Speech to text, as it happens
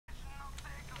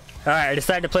Alright, I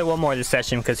decided to play one more this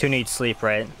session because who needs sleep,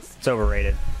 right? It's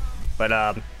overrated.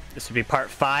 But this would be part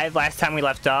 5. Last time we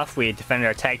left off, we defended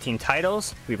our tag team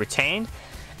titles. We retained.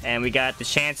 And we got the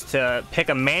chance to pick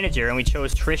a manager, and we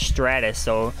chose Trish Stratus.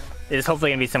 So it is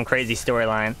hopefully going to be some crazy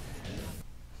storyline.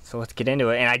 So let's get into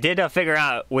it. And I did figure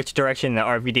out which direction the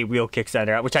RVD wheel kicks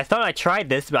under, which I thought I tried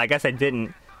this, but I guess I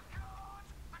didn't.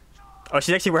 Oh,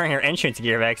 she's actually wearing her entrance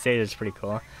gear backstage. It's pretty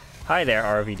cool. Hi there,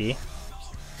 RVD.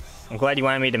 I'm glad you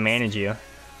wanted me to manage you.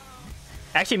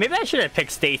 Actually, maybe I should have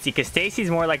picked Stacy, because Stacy's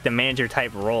more like the manager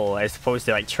type role, as opposed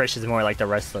to like Trish is more like the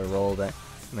wrestler role. But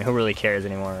I mean, who really cares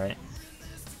anymore, right?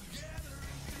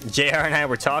 JR and I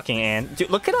were talking, and dude,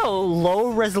 look at how low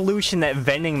resolution that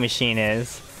vending machine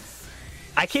is.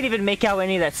 I can't even make out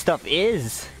any of that stuff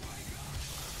is.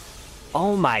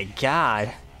 Oh my god.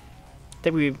 I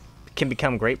think we can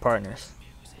become great partners.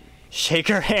 Shake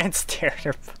her hand, stare at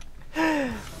her.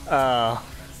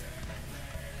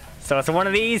 So it's one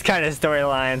of these kind of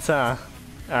storylines, huh?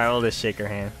 Alright, we'll just shake her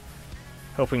hand.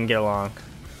 Hope we can get along.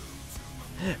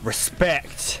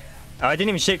 Respect! Oh, I didn't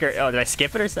even shake her. Oh, did I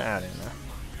skip it or something? I don't know.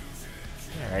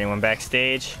 Alright, anyone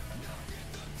backstage?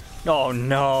 Oh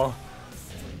no.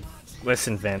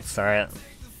 Listen, Vince, alright.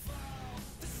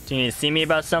 Do you need to see me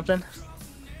about something?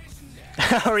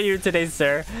 How are you today,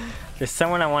 sir? There's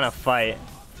someone I want to fight.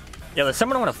 Yeah, there's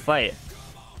someone I want to fight.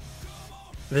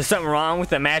 There's something wrong with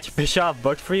the match Bischoff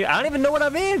booked for you? I don't even know what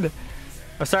I'm in!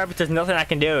 I'm sorry, but there's nothing I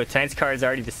can do. Tonight's card is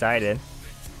already decided.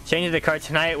 Changing the card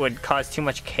tonight would cause too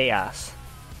much chaos.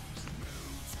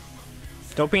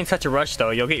 Don't be in such a rush, though.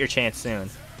 You'll get your chance soon.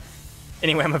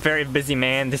 Anyway, I'm a very busy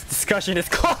man. This discussion is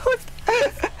closed.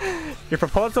 Your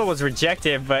proposal was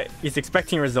rejected, but he's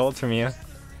expecting results from you.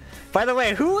 By the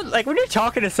way, who, like, when you're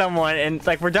talking to someone and,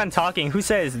 like, we're done talking, who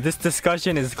says this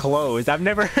discussion is closed? I've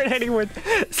never heard anyone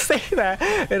say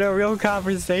that in a real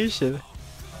conversation.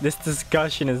 This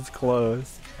discussion is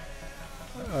closed.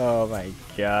 Oh my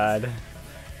god.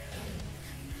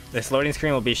 This loading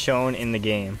screen will be shown in the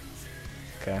game.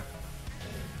 Okay.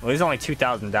 Well, there's only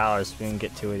 $2,000, so we can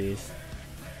get 2 of these.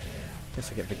 Guess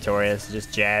I'll get Victorious,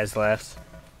 just Jazz left.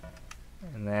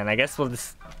 And then I guess we'll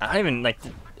just, I don't even, like,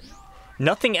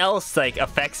 nothing else, like,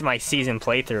 affects my season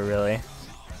playthrough, really.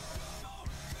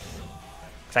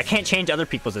 Because I can't change other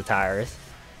people's attires.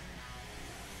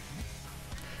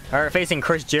 Alright, we're facing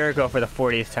Chris Jericho for the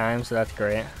 40th time, so that's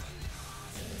great.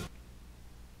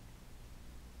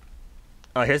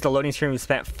 Oh, here's the loading screen we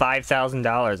spent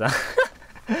 $5,000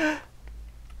 on.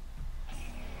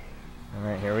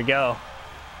 Alright, here we go.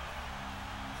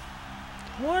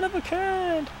 One of a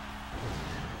kind!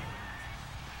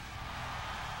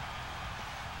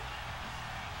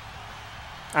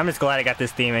 I'm just glad I got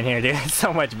this theme in here, dude. It's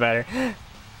so much better.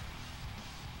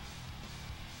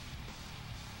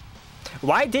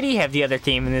 Why did he have the other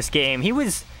theme in this game? He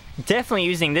was definitely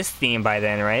using this theme by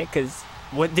then, right? Because,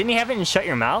 what, didn't he have it in Shut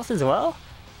Your Mouth as well?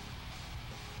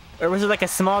 Or was it like a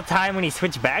small time when he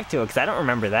switched back to it? Because I don't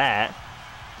remember that.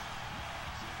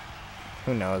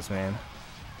 Who knows, man.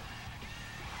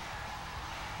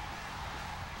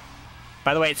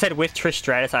 By the way, it said with Trish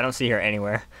Stratus. I don't see her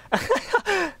anywhere.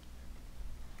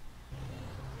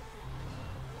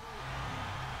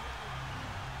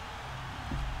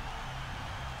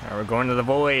 Alright, we're going to the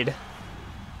void.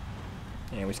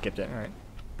 Yeah, we skipped it. Alright.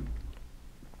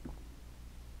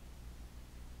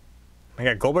 My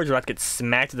god, Goldberg's about to get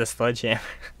smacked with a sledgehammer.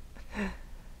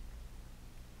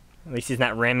 At least he's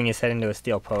not ramming his head into a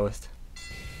steel post.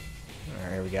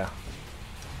 Alright, here we go.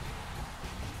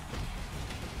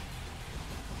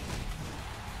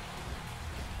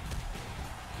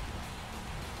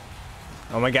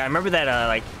 Oh my god, I remember that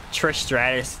like Trish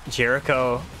Stratus,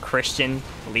 Jericho, Christian,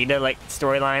 Lita like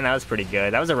storyline. That was pretty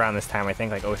good. That was around this time, I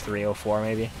think, like 03, 04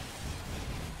 maybe.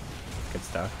 Good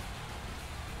stuff.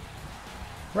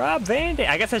 Rob Van Dam.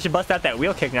 I guess I should bust out that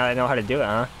wheel kick now that I know how to do it,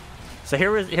 huh? So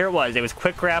here it was. It was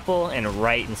quick grapple and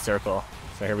right and circle.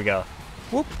 So here we go.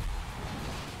 Whoop.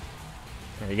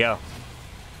 There you go.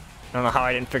 I don't know how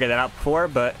I didn't figure that out before,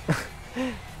 but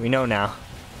we know now.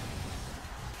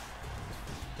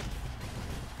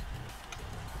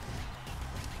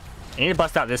 I need to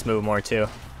bust out this move more too.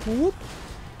 Whoop.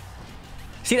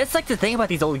 See, that's like the thing about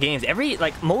these old games.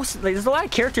 There's a lot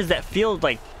of characters that feel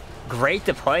like great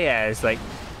to play as, like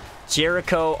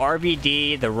Jericho,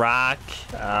 RVD, The Rock,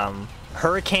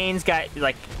 Hurricane's got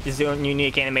like his own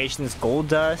unique animations,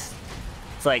 Goldust.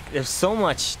 It's like there's so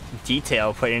much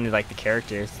detail put into like the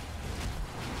characters.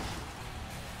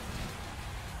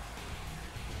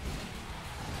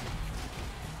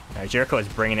 Jericho is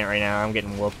bringing it right now. I'm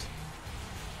getting whooped.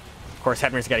 Of course,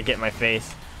 Hebner's got to get in my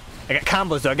face. I got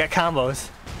combos, though. I got combos.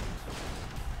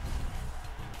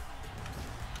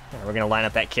 Right, we're gonna line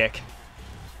up that kick.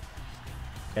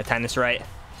 Gotta time this right.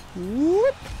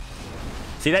 Whoop.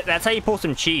 See, that's how you pull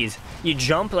some cheese. You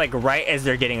jump like right as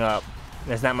they're getting up.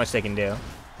 There's not much they can do.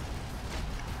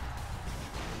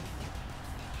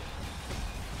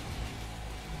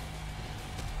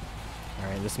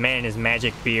 Alright, this man and his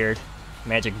magic beard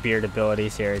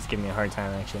abilities here is giving me a hard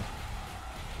time, actually.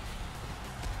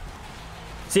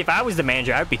 See, if I was the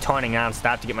manager, I'd be taunting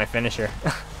non-stop to get my finisher.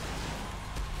 Oh,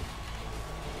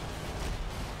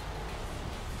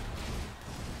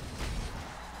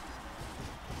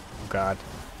 God.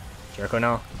 Jericho,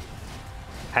 no.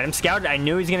 Had him scouted. I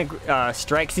knew he was going to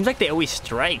strike. Seems like they always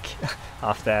strike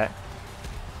off that.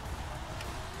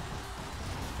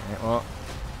 Alright, well.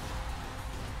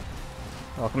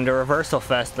 Welcome to Reversal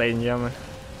Fest, ladies and gentlemen.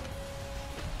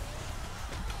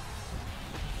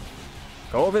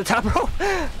 Go over the top rope.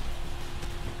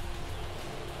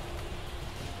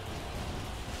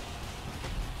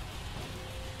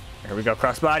 Here we go,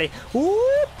 crossbody.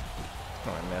 Whoop!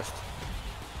 Oh, I missed.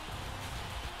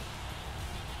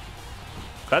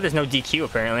 Glad there's no DQ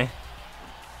apparently.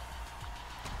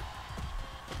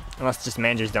 Unless just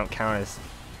managers don't count as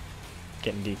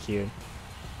getting DQ'd.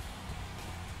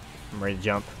 I'm ready to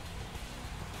jump.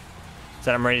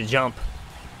 Said I'm ready to jump.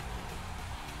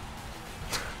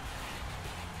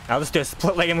 I'll just do a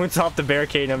split leg and moonsault off the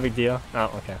barricade, no big deal. Oh,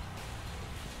 okay.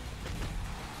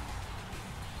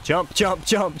 Jump, jump,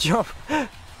 jump, jump.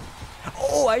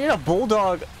 Oh, I did a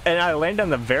bulldog and I landed on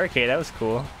the barricade. That was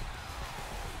cool.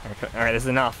 Alright, this is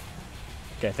enough.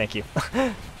 Okay, thank you.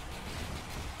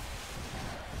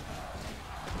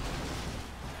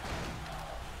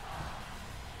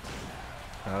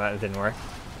 Oh, that didn't work.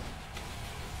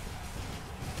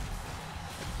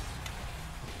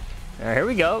 Alright, here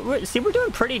we go. See, we're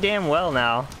doing pretty damn well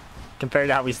now compared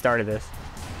to how we started this.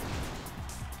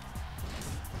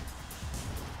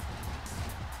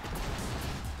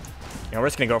 Yeah, we're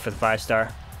just gonna go for the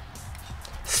 5-star.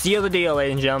 Seal the deal,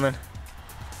 ladies and gentlemen.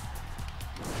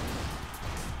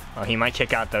 Oh, he might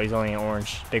kick out though. He's only an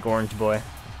orange, big orange boy.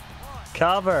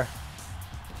 Cover.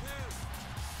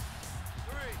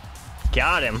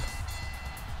 Got him.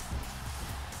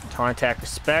 Taunt attack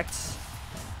respects.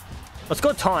 Let's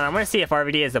go taunt. I'm gonna see if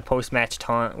RVD has a post-match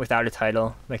taunt without a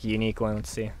title, like a unique one. Let's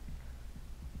see.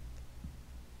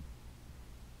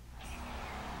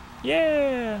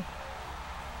 Yeah.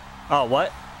 Oh,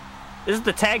 what? This is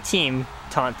the tag team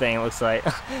taunt thing. It looks like.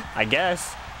 I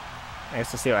guess we'll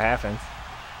see what happens.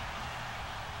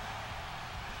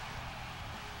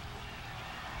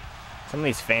 Some of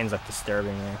these fans look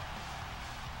disturbing, man.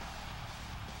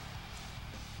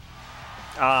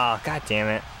 Oh, god damn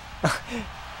it.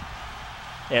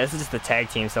 Yeah, this is just the tag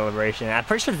team celebration. I'm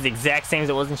pretty sure it's the exact same as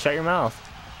it was in Shut Your Mouth.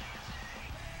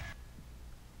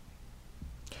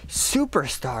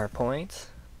 Superstar points.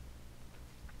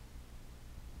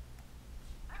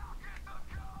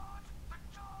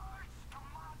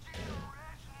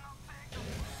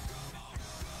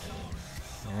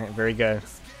 Alright, very good.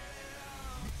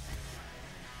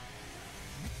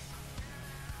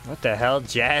 What the hell,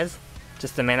 Jazz?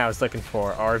 Just the man I was looking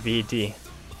for, RVD.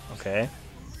 Okay.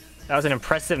 That was an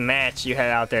impressive match you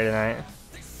had out there tonight.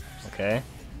 Okay.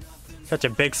 Such a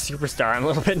big superstar. I'm a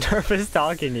little bit nervous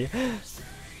talking to you.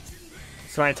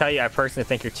 Just want to tell you, I personally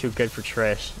think you're too good for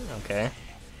Trish. Okay.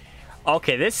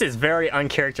 Okay, this is very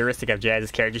uncharacteristic of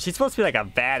Jazz's character. She's supposed to be like a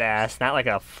badass, not like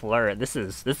a flirt. This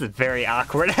is very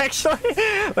awkward, actually.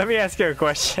 Let me ask you a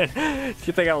question. Do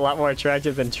you think I'm a lot more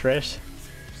attractive than Trish?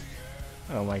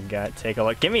 Oh my god, take a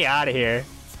look. Get me out of here.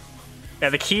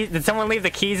 Yeah, the key. Did someone leave the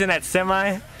keys in that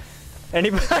semi?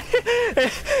 Anybody?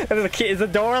 Is the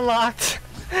door unlocked?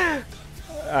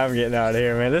 I'm getting out of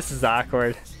here, man. This is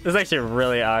awkward. This is actually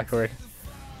really awkward.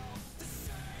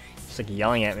 Just like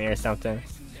yelling at me or something.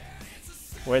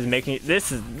 What is making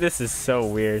this is so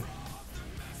weird.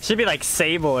 Should be like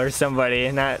Sable or somebody,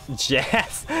 not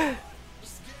Jazz.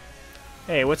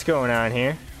 Hey, what's going on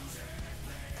here?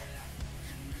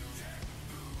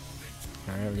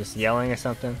 Alright, I'm just yelling or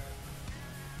something.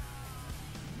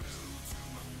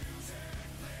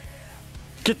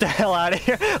 Get the hell out of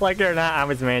here! Like they're not, I'm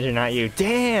his manager, not you.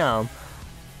 Damn!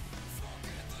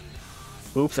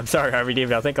 Oops, I'm sorry, RVD,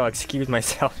 but I think I'll excuse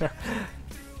myself now.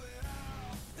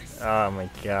 Oh my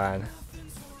god.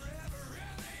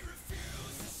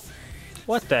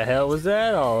 What the hell was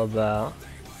that all about?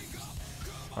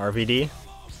 RVD?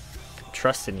 I'm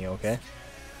trusting you, okay?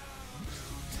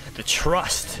 The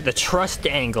trust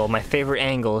angle, my favorite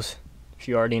angles, if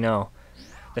you already know.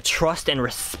 The trust and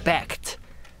respect.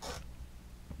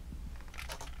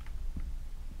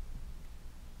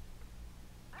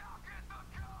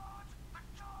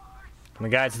 my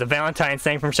god, it's the Valentine's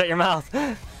thing from Shut Your Mouth.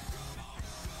 Hey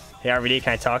RVD,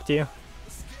 can I talk to you?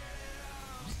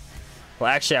 Well,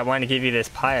 actually, I wanted to give you this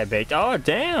pie I baked. Oh,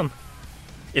 damn!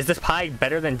 Is this pie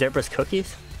better than Deborah's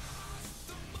cookies?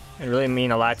 It'd really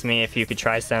mean a lot to me if you could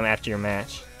try some after your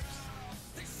match.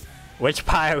 Which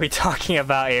pie are we talking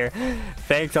about here?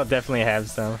 Thanks, I'll definitely have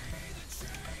some.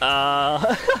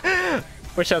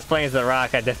 Wish I was playing as The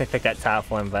Rock. I'd definitely pick that top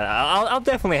one, but I'll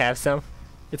definitely have some.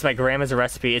 It's my grandma's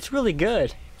recipe. It's really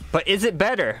good. But is it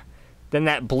better than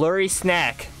that blurry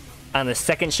snack on the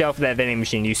second shelf of that vending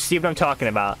machine? You see what I'm talking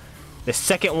about? The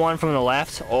second one from the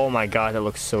left? Oh my god, that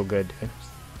looks so good, dude.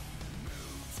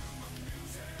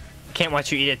 Can't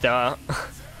watch you eat it though.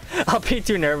 I'll be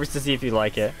too nervous to see if you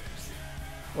like it.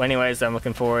 Well, anyways, I'm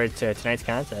looking forward to tonight's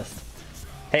contest.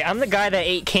 Hey, I'm the guy that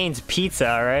ate Kane's pizza,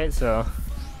 alright? So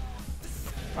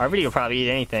RVD will probably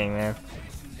eat anything, man.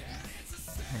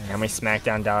 How many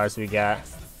SmackDown dollars we got?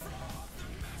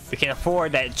 We can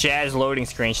afford that Jazz loading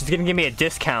screen. She's gonna give me a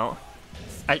discount.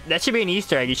 That should be an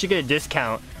Easter egg. You should get a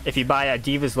discount if you buy a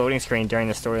Divas loading screen during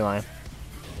the storyline.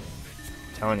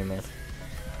 I'm telling you, man.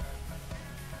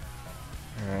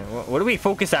 Alright, what do we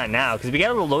focus on now? Because we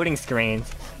got all the loading screens.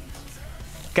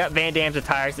 Got Van Damme's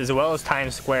attires as well as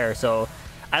Times Square, so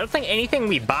I don't think anything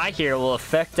we buy here will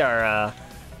affect our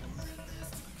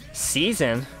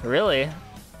season, really. I'm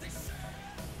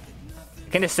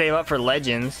gonna save up for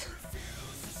Legends.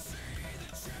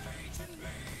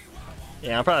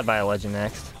 Yeah, I'll probably buy a Legend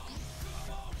next.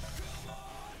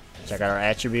 Check out our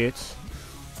attributes.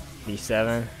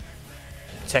 B7.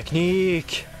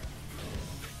 Technique!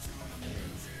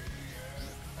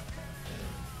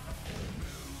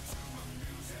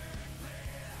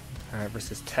 Alright,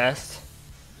 versus Test.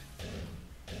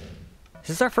 Is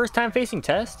this our first time facing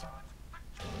Test?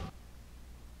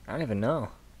 I don't even know.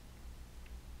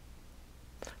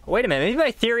 Wait a minute, maybe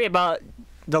my theory about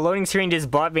the loading screen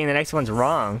just bought being the next one's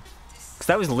wrong. Because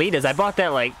that was Lita's. I bought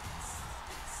that like...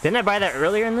 Didn't I buy that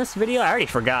earlier in this video? I already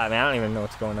forgot, man. I don't even know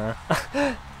what's going on.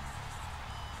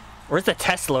 Where's the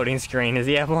Test loading screen? Does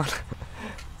he have one?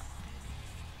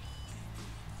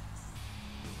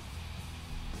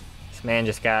 This man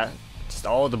just got just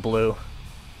all the blue.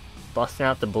 Busting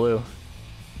out the blue.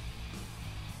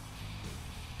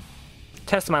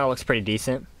 Test model looks pretty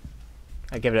decent.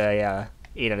 I give it a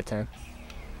 8 out of 10.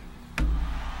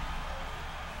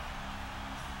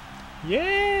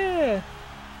 Yeah!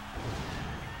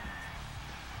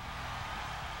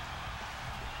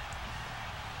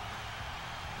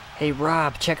 Hey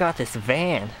Rob, check out this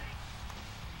van.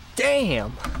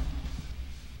 Damn!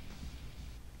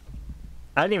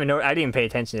 I didn't even know. I didn't even pay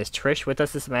attention. Is Trish with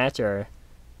us this match, or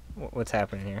what's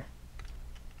happening here?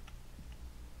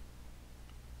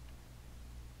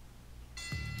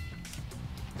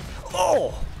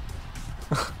 Oh!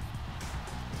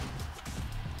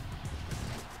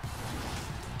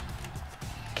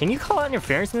 Can you call out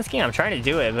interference in this game? I'm trying to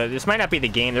do it, but this might not be the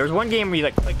game. There was one game where you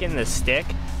like click in the stick,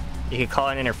 you could call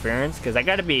out interference. Because I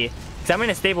gotta be, because I'm in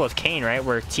a stable with Kane, right?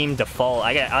 Where team default.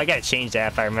 I gotta change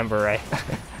that if I remember right.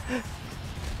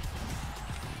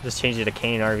 Just change it to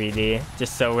Kane RVD,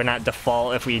 just so we're not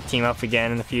default if we team up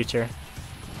again in the future.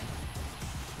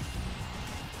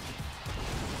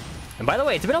 And by the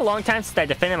way, it's been a long time since I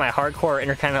defended my hardcore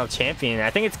Intercontinental Champion. I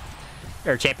think it's,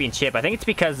 or championship. I think it's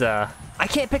because I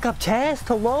can't pick up Test.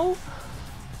 Hello?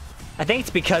 I think it's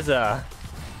because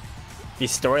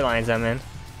these storylines I'm in.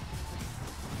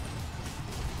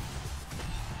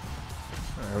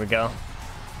 There we go.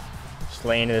 Just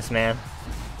lay into this man.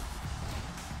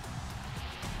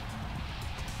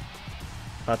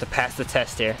 About to pass the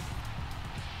Test here.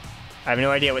 I have no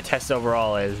idea what Test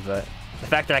overall is, but the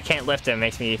fact that I can't lift him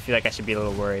makes me feel like I should be a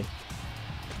little worried.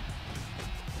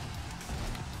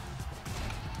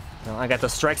 No, I got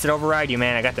those strikes that override you,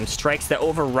 man. I got them strikes that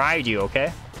override you,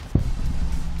 okay?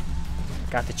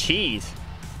 Got the cheese.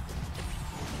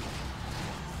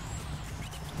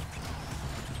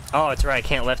 Oh, it's right. I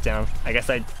can't lift him. I guess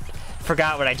I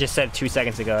forgot what I just said 2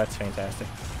 seconds ago. That's fantastic.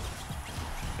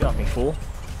 Get off me, fool.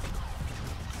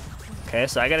 Okay,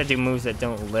 so I gotta do moves that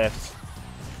don't lift.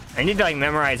 I need to like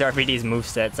memorize RVD's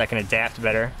moveset so I can adapt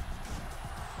better.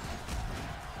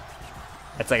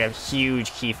 That's like a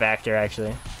huge key factor,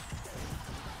 actually.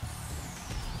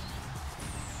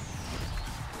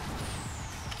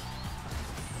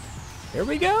 Here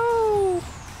we go!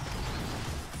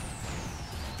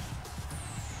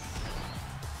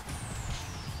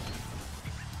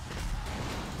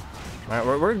 Alright,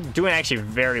 we're doing actually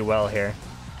very well here.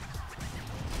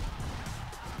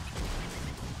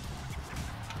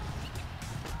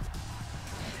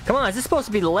 Come on, is this supposed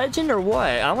to be Legend or what?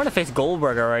 I want to face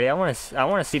Goldberg already. I want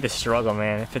to see the struggle,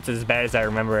 man. If it's as bad as I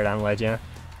remember it on Legend.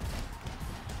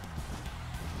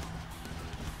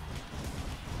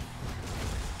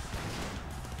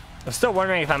 I'm still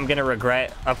wondering if I'm gonna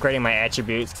regret upgrading my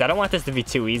attributes, because I don't want this to be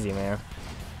too easy, man.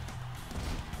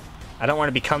 I don't want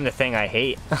to become the thing I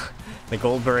hate. The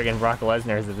Goldberg and Brock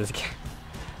Lesnar's of this game.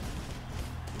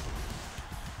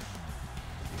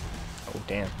 Oh,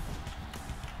 damn.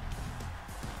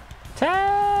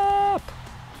 Tap!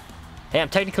 Hey, I'm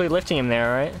technically lifting him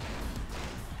there, right?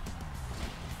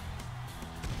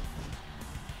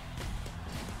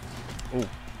 Ooh.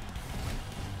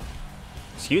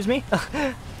 Excuse me?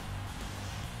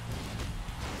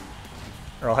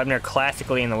 Earl Hebner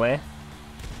classically in the way.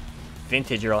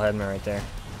 Vintage Earl Hebner right there.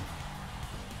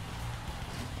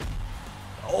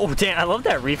 Oh, damn. I love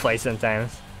that replay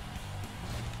sometimes.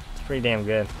 It's pretty damn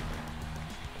good.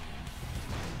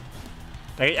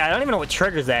 Like, I don't even know what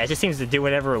triggers that. It just seems to do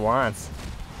whatever it wants.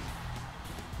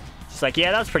 Just like,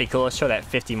 yeah, that was pretty cool. Let's show that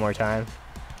 50 more times.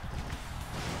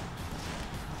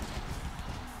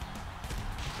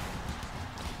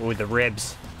 Ooh, the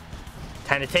ribs.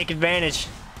 Time to take advantage.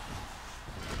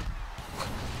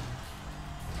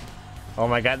 Oh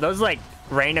my god, those like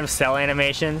random cell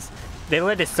animations, they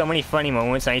led to so many funny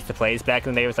moments when I used to play this back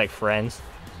in the day with like friends.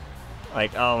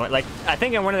 Like, oh, like I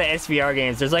think in one of the SVR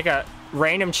games, there's like a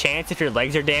random chance if your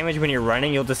legs are damaged when you're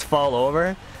running, you'll just fall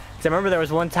over. Cause I remember there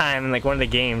was one time in like one of the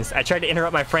games, I tried to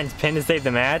interrupt my friend's pin to save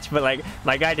the match, but like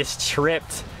my guy just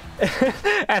tripped,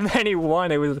 and then he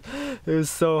won. It was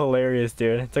so hilarious,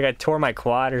 dude. It's like I tore my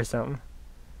quad or something.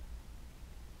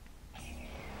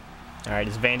 Alright,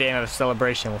 does Van Dam have a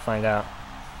celebration? We'll find out.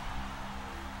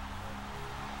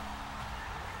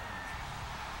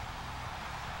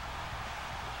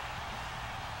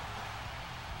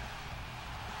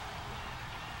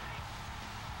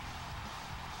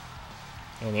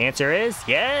 And the answer is,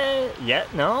 yeah,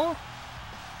 no?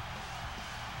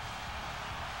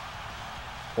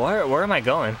 Where am I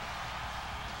going?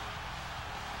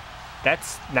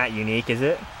 That's not unique, is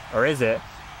it? Or is it?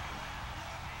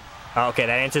 Oh, okay,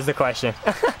 that answers the question.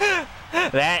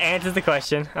 That answers the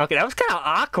question. Okay, that was kind of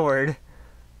awkward.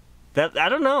 That I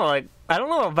don't know, like I don't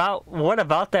know about what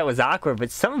about that was awkward,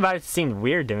 but something about it seemed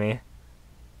weird to me.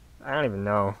 I don't even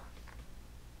know.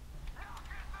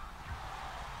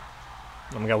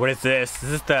 Oh my god, what is this?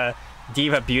 Is this the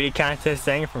Diva Beauty Contest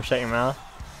thing from Shut Your Mouth?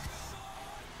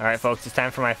 Alright folks, it's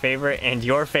time for my favorite and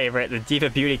your favorite, the Diva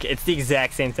Beauty. It's the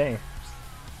exact same thing.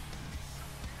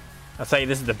 I'll tell you,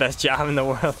 this is the best job in the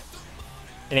world.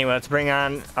 Anyway, let's bring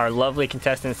on our lovely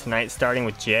contestants tonight, starting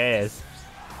with Jazz.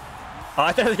 Oh,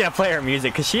 I thought I was gonna play her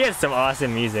music, because she has some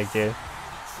awesome music, dude.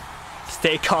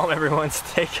 Stay calm, everyone,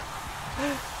 stay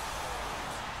calm.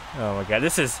 Oh my god,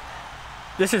 this is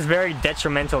very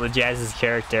detrimental to Jazz's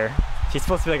character. She's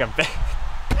supposed to be like a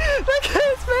look at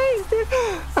his face, dude!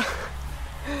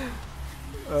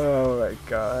 Oh my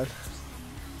god.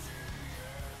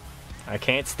 I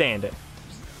can't stand it.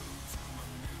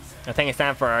 I think it's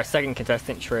time for our second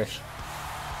contestant, Trish.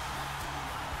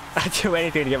 I'd do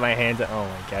anything to get my hands on. Oh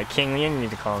my god, King, you need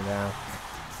to calm down.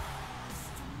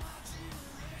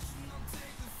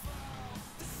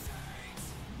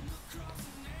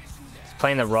 He's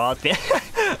playing the Raw thing.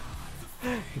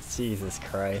 Jesus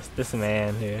Christ, this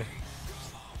man, dude.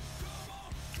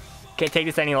 Can't take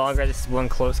this any longer. This is one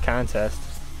close contest.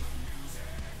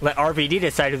 Let RVD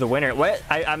decide who's the winner. What?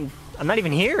 I'm not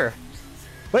even here.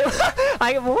 Wait,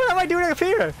 what am I doing up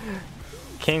here?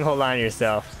 King, hold on to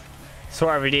yourself. So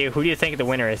RVD, who do you think the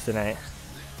winner is tonight?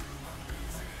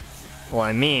 Well,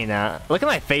 I mean, look at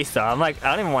my face though. I'm like,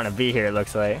 I don't even want to be here. It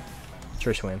looks like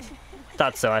Trish wins.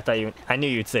 Thought so. I knew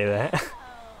you'd say that.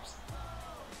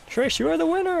 Trish, you are the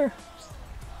winner.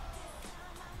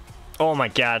 Oh my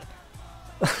god.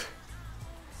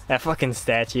 That fucking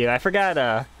statue. I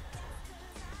forgot.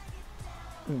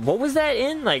 What was that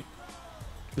in? Like,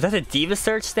 was that a Diva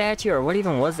Search statue or what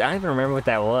even was that? I don't even remember what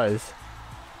that was.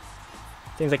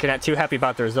 Seems like you're not too happy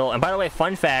about the result. And by the way,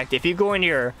 fun fact, if you go into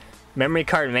your memory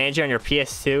card manager on your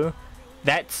PS2,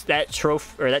 that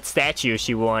trophy or that statue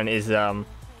she won is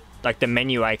like the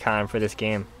menu icon for this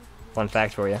game. Fun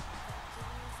fact for you.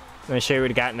 Let me show you what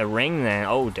we got in the ring then.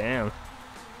 Oh damn.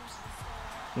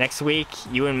 Next week,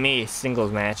 you and me,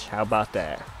 singles match. How about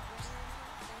that?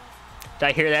 Did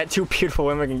I hear that? Two beautiful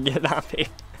women can get on me.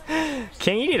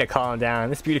 King, you need to calm down.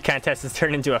 This beauty contest has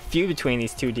turned into a feud between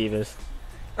these two divas.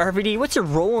 RVD, what's your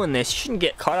role in this? You shouldn't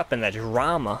get caught up in that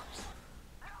drama.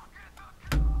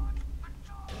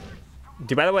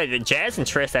 Dude, by the way, the Jazz and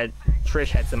Trish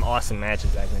had some awesome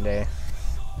matches back in the day.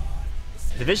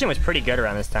 The division was pretty good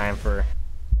around this time for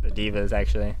The Divas,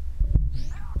 actually.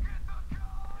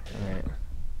 Alright.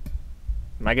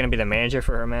 Am I gonna be the manager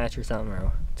for her match or something?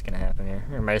 Or what's gonna happen here?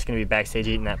 Or am I just gonna be backstage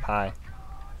eating that pie?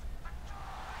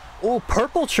 Oh,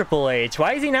 purple Triple H.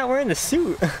 Why is he not wearing the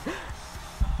suit?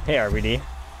 Hey, RVD.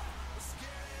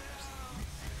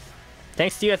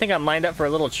 Thanks to you, I think I'm lined up for a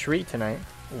little treat tonight.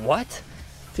 What?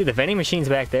 Dude, the vending machine's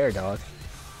back there, dog.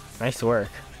 Nice work.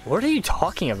 What are you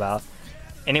talking about?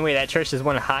 Anyway, that Trish is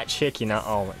one hot chick, you know.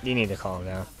 Oh, you need to calm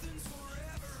down.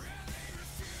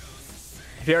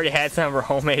 Have you already had some of her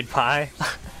homemade pie?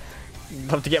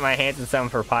 Love to get my hands on some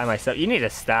for pie myself. You need to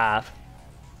stop.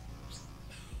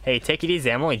 Hey, take it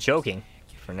easy. I'm only joking.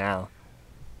 For now.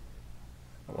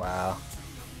 Wow.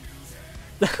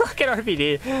 Look at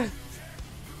RVD.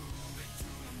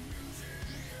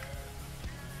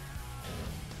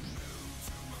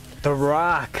 The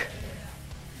Rock.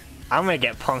 I'm gonna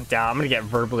get punked out. I'm gonna get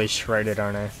verbally shredded,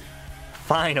 aren't I?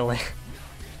 Finally.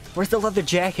 Where's the leather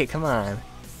jacket? Come on.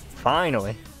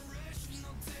 Finally.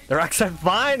 The Rock said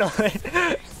finally.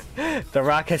 The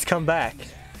Rock has come back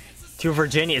to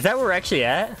Virginia. Is that where we're actually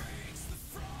at?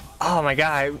 Oh my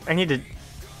god. I need to...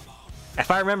 If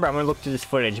I remember, I'm gonna look through this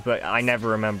footage, but I never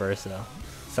remember, so...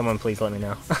 Someone please let me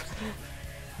know.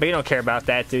 But you don't care about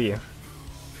that, do you?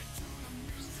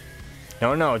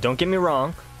 No, don't get me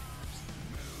wrong.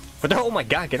 But oh my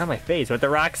god, get on my face. What The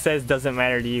Rock says doesn't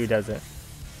matter to you, does it?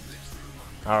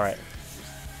 Alright.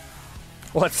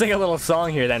 Well, let's sing a little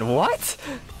song here then. What?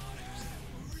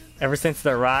 Ever since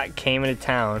The Rock came into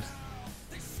town,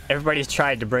 everybody's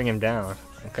tried to bring him down.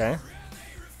 Okay?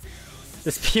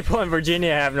 These people in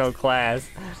Virginia have no class.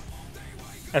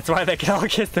 That's why they can all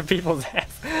kiss the people's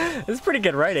ass. This is pretty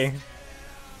good writing.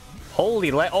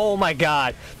 Holy oh my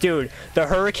god. Dude, the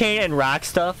Hurricane and Rock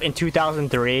stuff in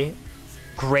 2003,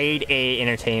 grade A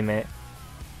entertainment.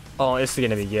 Oh, this is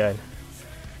gonna be good.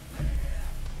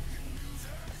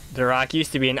 The Rock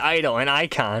used to be an idol, an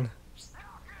icon.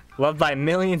 Loved by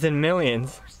millions and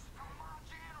millions.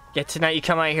 Yet tonight you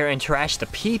come out here and trash the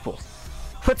people.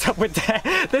 What's up with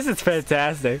that? This is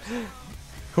fantastic.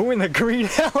 Who in the green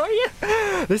hell are you?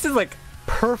 This is like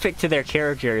perfect to their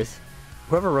characters.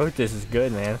 Whoever wrote this is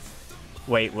good, man.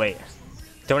 Wait.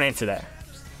 Don't answer that.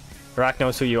 The Rock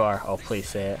knows who you are. Oh, please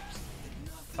say it.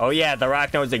 Oh yeah, The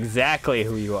Rock knows exactly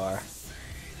who you are.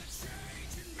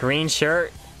 Green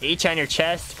shirt, H on your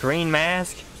chest, green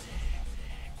mask.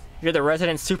 You're the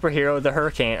resident superhero of the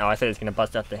Hurricane. Oh, I thought it was gonna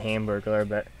bust out the Hamburglar,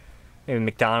 but maybe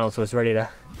McDonald's was ready to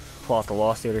pull out the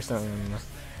lawsuit or something.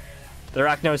 The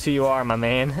Rock knows who you are, my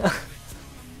man.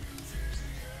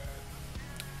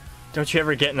 Don't you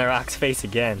ever get in The Rock's face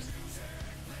again.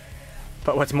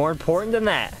 But what's more important than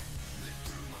that?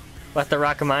 Let The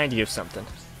Rock remind you of something.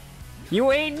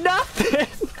 You ain't nothing!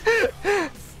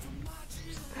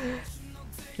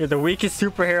 You're the weakest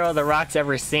superhero The Rock's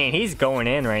ever seen. He's going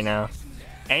in right now.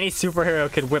 Any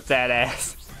superhero could whip that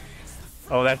ass.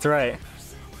 Oh, that's right.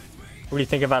 What do you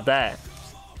think about that?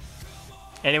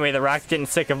 Anyway, The Rock's getting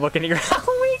sick of looking at your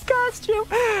Halloween costume.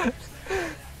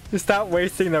 Just stop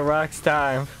wasting The Rock's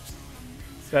time.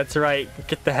 That's right.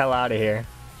 Get the hell out of here.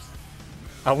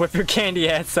 I'll whip your candy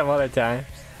ass some other time.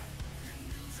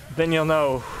 Then you'll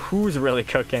know who's really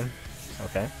cooking.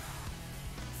 Okay.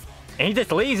 And he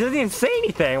just leaves. He doesn't even say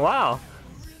anything. Wow.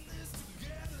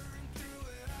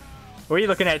 What are you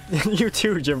looking at? You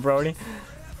too, Jim Brody.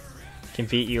 Can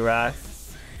beat you, Rock.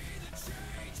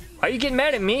 Why are you getting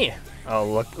mad at me?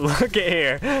 Oh, look at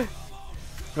here.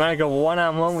 You wanna go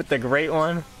one-on-one with the Great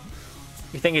One?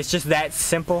 You think it's just that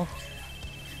simple?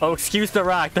 Oh, excuse The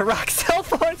Rock. The Rock's cell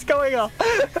phone's going off.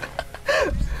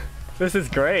 This is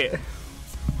great.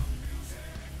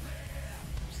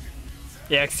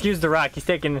 Yeah, excuse The Rock.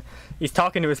 He's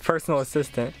talking to his personal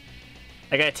assistant.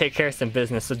 I gotta take care of some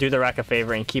business, so do The Rock a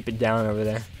favor and keep it down over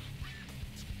there.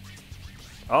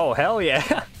 Oh, hell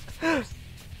yeah. Of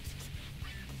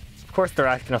course The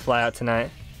Rock's gonna fly out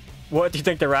tonight. What, do you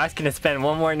think The Rock's gonna spend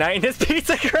one more night in his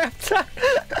pizza crap time?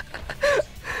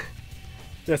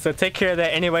 Yeah, so take care of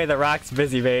that. Anyway, The Rock's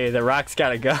busy, baby. The Rock's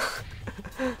gotta go.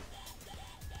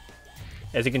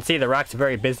 As you can see, The Rock's a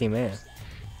very busy man.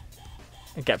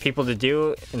 He's got people to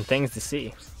do and things to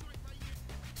see.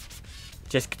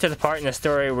 Just get to the part in the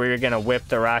story where you're gonna whip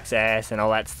The Rock's ass and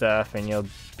all that stuff, and you'll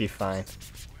be fine.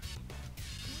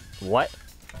 What?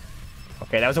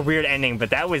 Okay, that was a weird ending,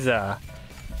 but that was an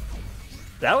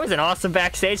awesome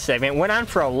backstage segment. It went on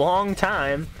for a long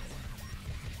time.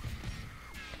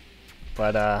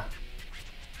 But,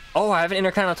 oh, I have an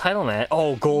Intercontinental title match.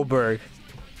 Oh, Goldberg.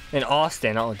 In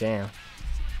Austin. Oh, damn.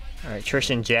 Alright, Trish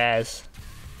and Jazz.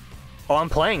 Oh, I'm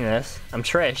playing this. I'm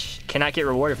Trish. Cannot get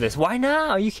rewarded for this. Why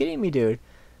not? Are you kidding me, dude?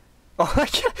 Oh my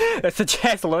god, that's a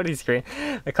Jazz loading screen.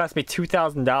 That cost me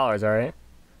 $2,000, alright?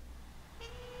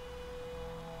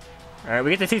 Alright,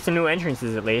 we get to see some new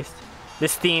entrances at least.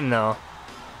 This theme though.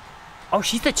 Oh,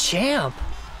 she's the champ!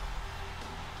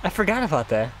 I forgot about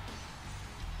that.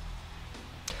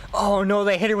 Oh no,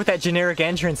 they hit her with that generic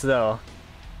entrance though.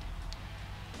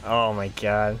 Oh my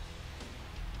god.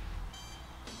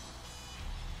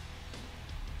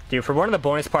 Dude, for one of the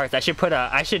bonus parts, I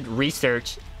should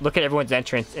research, look at everyone's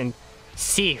entrance, and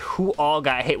see who all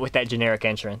got hit with that generic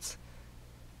entrance.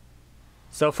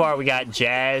 So far, we got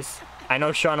Jazz. I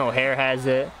know Sean O'Hare has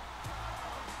it.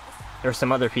 There's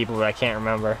some other people, but I can't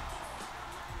remember.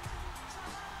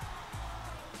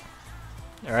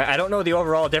 Alright, I don't know the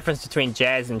overall difference between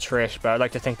Jazz and Trish, but I'd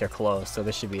like to think they're close, so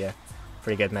this should be a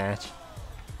pretty good match.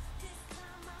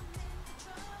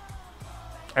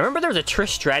 I remember there was a Trish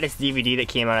Stratus DVD that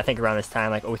came out, I think around this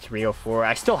time, like 03, 04.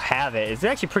 I still have it. It's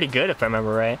actually pretty good if I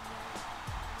remember right.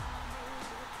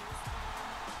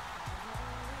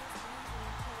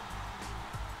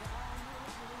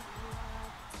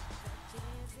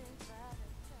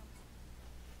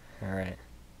 Alright.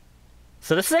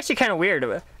 So this is actually kind of weird.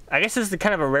 I guess this is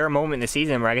kind of a rare moment in the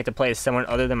season where I get to play as someone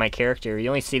other than my character. You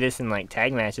only see this in like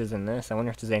tag matches and this. I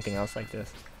wonder if there's anything else like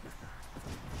this.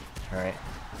 Alright.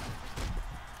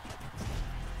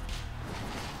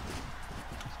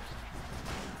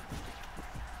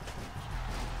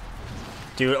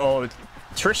 Dude, oh,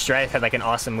 Trish Stratus had like an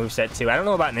awesome moveset too. I don't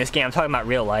know about in this game, I'm talking about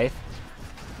real life.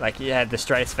 Like you had the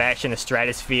Stratisfaction, the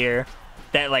Stratosphere,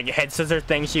 that like head scissor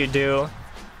thing she would do.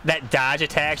 That dodge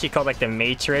attack she called like the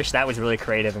Matrix, that was really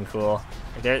creative and cool.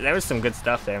 There was some good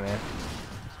stuff there, man.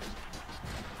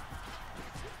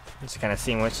 Just kind of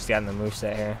seeing what she's got in the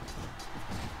moveset here.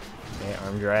 Okay,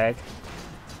 arm drag.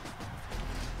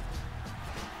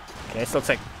 Okay, this looks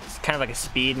like it's kind of like a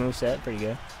speed moveset, pretty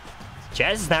good.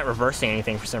 Jazz is not reversing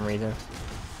anything for some reason.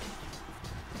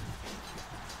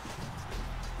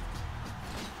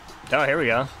 Oh, here we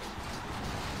go.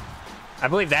 I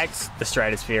believe that's the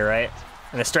Stratosphere, right?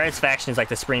 And the Stratisfaction is like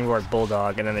the springboard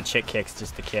bulldog, and then the chick kick's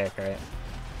just the kick, right?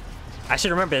 I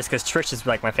should remember this because Trish is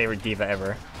like my favorite diva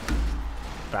ever.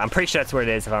 But I'm pretty sure that's what it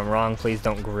is. If I'm wrong, please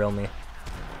don't grill me.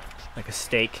 Like a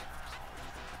steak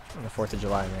on the 4th of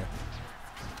July, man.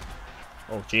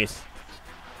 Oh, jeez.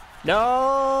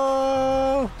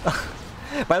 No!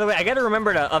 By the way, I gotta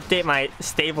remember to update my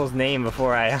stable's name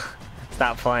before I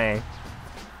stop playing.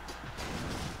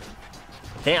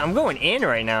 Damn, I'm going in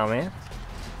right now, man.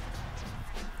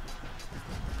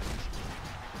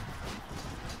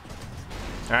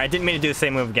 Alright, I didn't mean to do the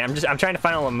same move again. I'm trying to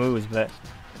find all the moves, but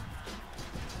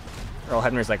Earl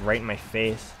Hebner's like right in my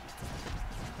face.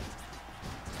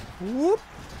 Whoop!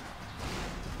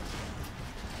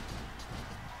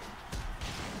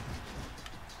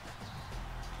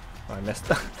 Oh, I missed.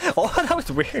 Oh, that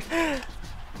was weird.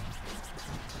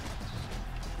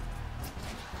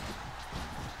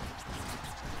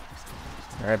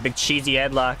 Alright, big cheesy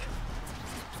headlock.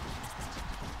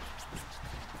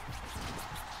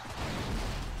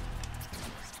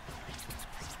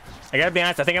 I gotta be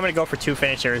honest, I think I'm gonna go for 2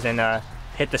 finishers and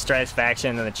hit the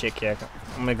Stratisfaction and then the chick kick.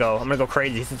 I'm gonna go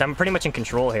crazy since I'm pretty much in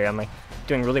control here. I'm like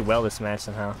doing really well this match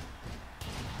somehow.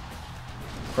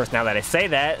 Of course, now that I say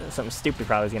that, something stupid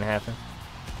probably is gonna happen.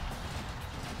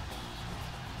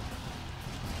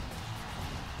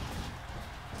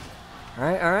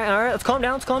 Alright, alright, alright, let's calm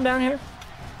down here.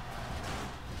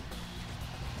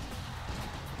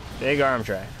 Big arm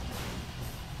drag.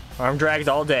 Arm drags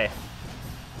all day.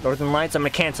 Northern Lights, I'm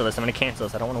gonna cancel this. I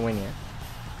don't want to win yet.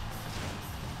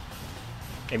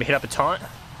 Maybe hit up a taunt? I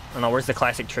don't know, where's the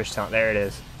classic Trish taunt? There it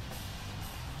is.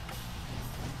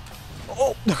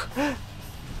 Oh!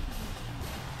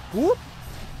 Whoop!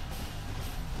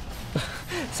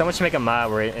 Someone should make a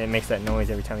mod where it makes that noise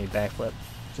every time you backflip.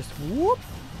 Just whoop!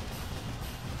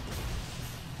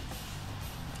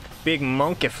 Big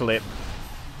monkey flip.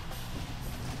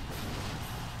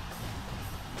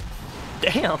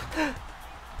 Damn!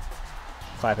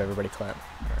 Clap, everybody, clap.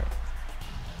 Alright.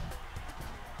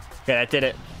 Okay, that did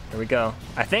it. Here we go.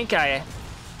 I think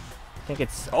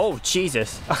it's... Oh,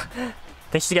 Jesus. I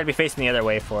think she's got to be facing the other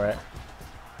way for it.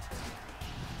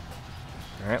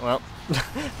 Alright, well.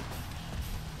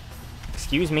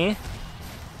 Excuse me.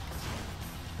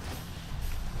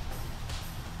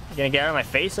 You gonna get out of my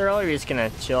face, Earl, or are you just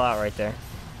gonna chill out right there?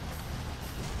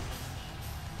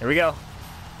 Here we go.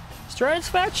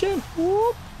 Stratisfaction!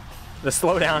 Whoop! The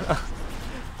slowdown.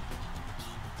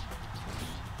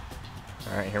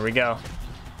 Alright, here we go.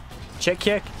 Chick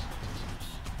kick.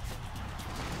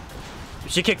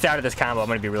 If she kicks out of this combo, I'm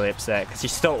gonna be really upset because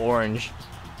she's still orange.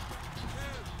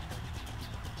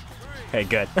 Okay,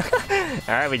 good.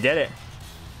 Alright, we did it.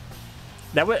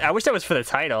 I wish that was for the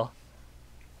title.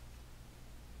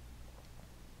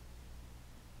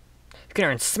 You can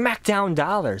earn SmackDown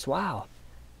dollars. Wow.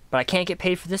 But I can't get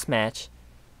paid for this match.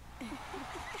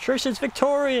 Trish is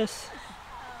victorious.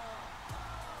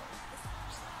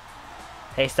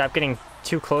 Hey, stop getting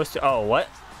too close to... Oh, what?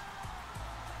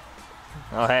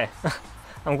 Oh, hey.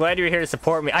 I'm glad you were here to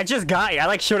support me. I just got you. I,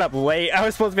 like, showed up late. I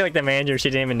was supposed to be, like, the manager. She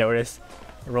didn't even notice.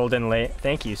 I rolled in late.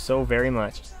 Thank you so very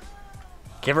much.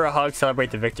 Give her a hug.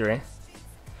 Celebrate the victory.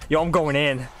 Yo, I'm going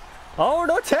in. Oh,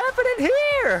 what's happening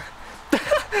here?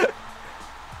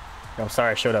 I'm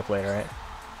sorry I showed up late, alright?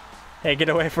 Hey, get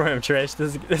away from him, Trish.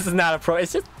 This is not a pro.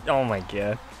 It's just... Oh, my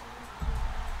God.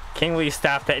 King, will you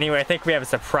stop that? Anyway, I think we have a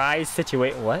surprise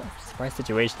situation. What? Surprise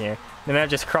situation here. Then I've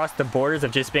just crossed the borders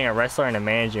of just being a wrestler and a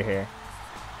manager here.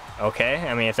 Okay,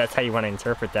 I mean, if that's how you want to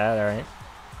interpret that, alright.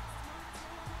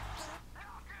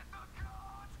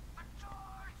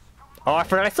 Oh, I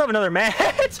forgot I still have another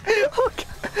match! Oh,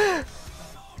 God.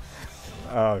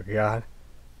 Oh, God.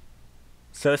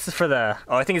 So this is for the...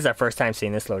 Oh, I think it's our first time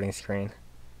seeing this loading screen.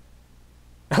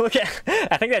 Look at...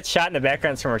 I think that shot in the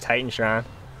background is from our Titantron.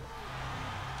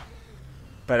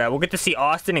 But we'll get to see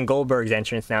Austin and Goldberg's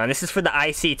entrance now. And this is for the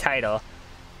IC title.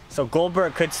 So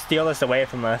Goldberg could steal this away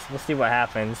from us. We'll see what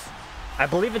happens. I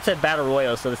believe it's a Battle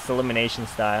Royal, so it's elimination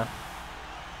style.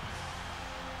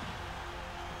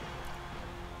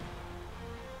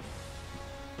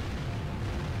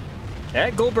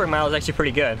 That Goldberg model is actually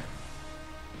pretty good.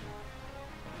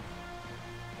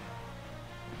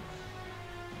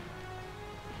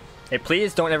 Hey,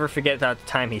 please don't ever forget about the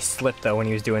time he slipped, though, when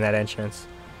he was doing that entrance.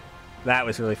 That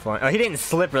was really fun. Oh, he didn't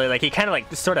slip, really. Like, he kind of,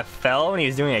 like, sort of fell when he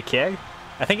was doing a kick.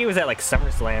 I think he was at, like,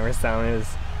 SummerSlam or something. It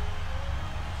was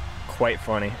quite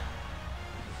funny.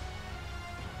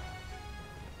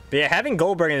 But yeah, having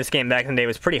Goldberg in this game back in the day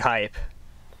was pretty hype.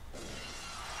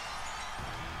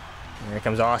 Here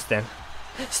comes Austin.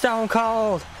 Stone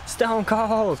Cold! Stone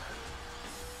Cold!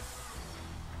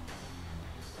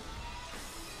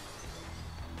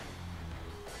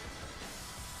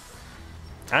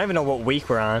 I don't even know what week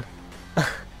we're on.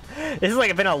 This is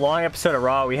like been a long episode of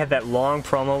Raw. We had that long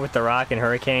promo with The Rock and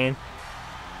Hurricane.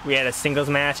 We had a singles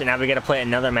match, and now we gotta play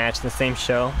another match in the same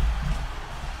show.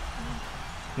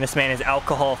 And this man is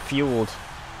alcohol fueled.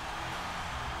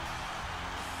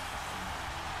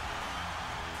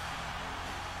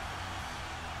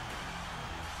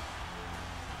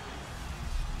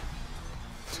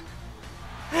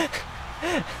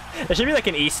 There should be like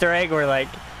an Easter egg where like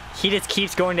he just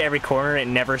keeps going to every corner and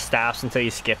it never stops until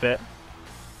you skip it.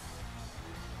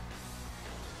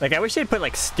 Like, I wish they'd put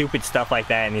like stupid stuff like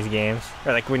that in these games,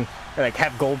 or like when, or like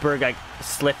have Goldberg like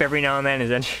slip every now and then. Is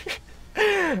then.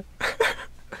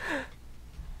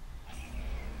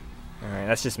 All right,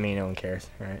 that's just me. No one cares.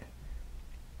 All right.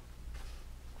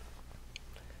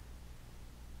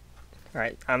 All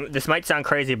right. This might sound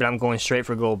crazy, but I'm going straight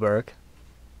for Goldberg.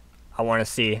 I want to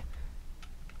see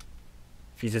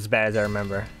if he's as bad as I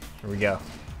remember. Here we go.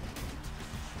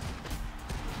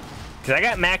 Because I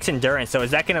got max endurance, so is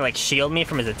that going to like shield me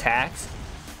from his attacks?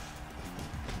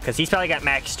 Because he's probably got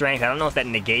max strength. I don't know if that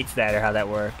negates that or how that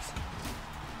works.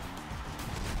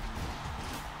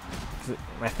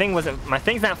 My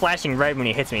thing's not flashing red when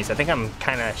he hits me, so I think I'm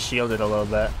kind of shielded a little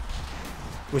bit.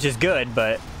 Which is good,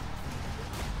 but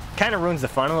kind of ruins the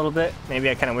fun a little bit.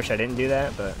 Maybe I kind of wish I didn't do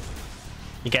that, but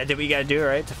you gotta do what you gotta do,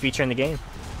 right? It's a feature in the game.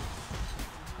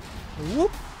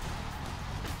 Whoop.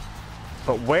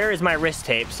 But where is my wrist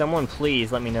tape? Someone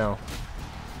please let me know.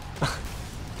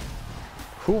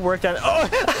 Who worked on... Oh!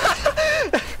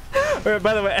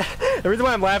 By the way, the reason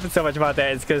why I'm laughing so much about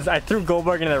that is because I threw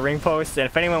Goldberg into the ring post, and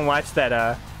if anyone watched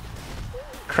that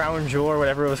Crown Jewel or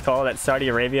whatever it was called, that Saudi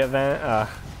Arabia event, a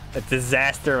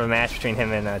disaster of a match between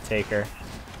him and Taker.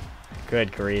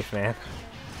 Good grief, man.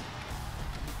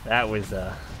 That was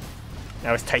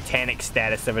Titanic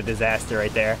status of a disaster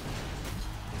right there.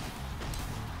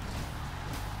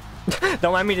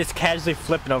 Don't mind me just casually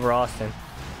flipping over Austin.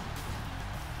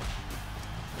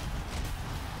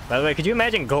 By the way, could you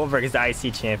imagine Goldberg as the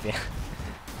IC champion?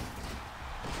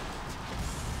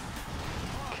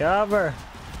 Cover.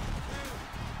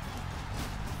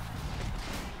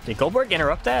 Did Goldberg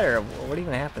interrupt that, or what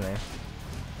even happened there?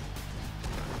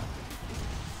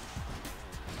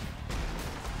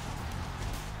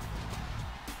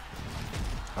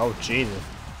 Oh, Jesus.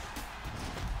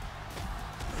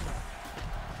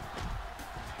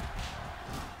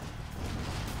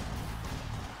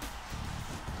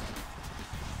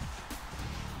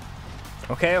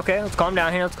 Okay, okay, let's calm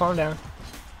down here, let's calm down.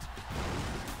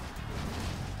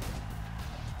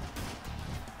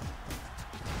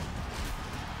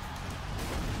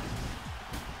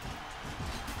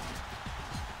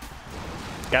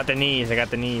 Got the knees. I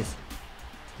got the knees.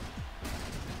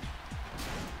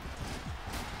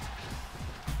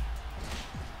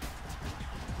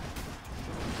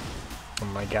 Oh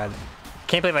my god.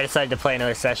 Can't believe I decided to play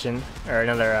another session. Or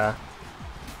another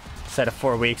set of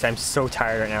 4 weeks. I'm so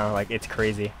tired right now. Like, it's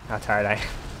crazy how tired I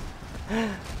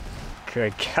am.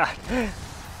 Good god.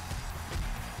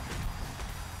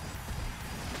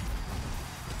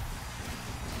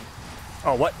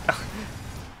 Oh, what?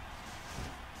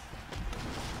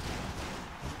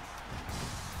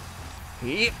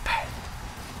 Yep.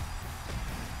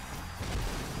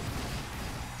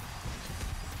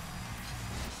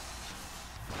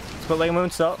 Split leg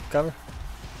moonsault. Cover.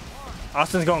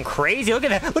 Austin's going crazy. Look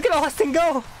at that. Look at Austin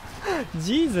go.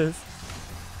 Jesus.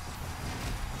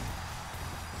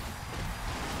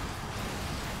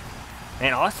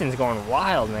 Man, Austin's going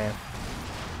wild, man.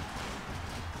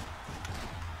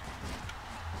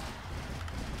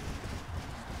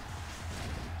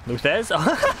 Luthez?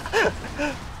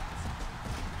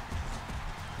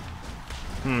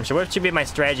 So what should be my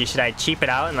strategy? Should I cheap it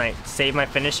out and like save my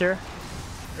finisher?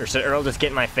 Or should Earl just get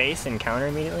in my face and counter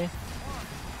immediately?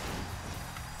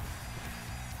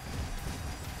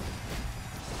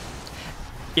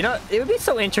 You know, it would be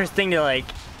so interesting to like...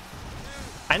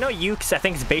 I know Yuke's, I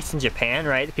think, is based in Japan,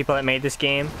 right? The people that made this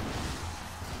game.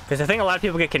 Because I think a lot of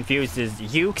people get confused is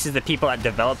Yuke's is the people that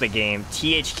developed the game.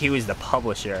 THQ is the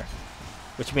publisher.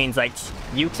 Which means like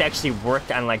Yuke's actually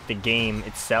worked on like the game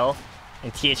itself.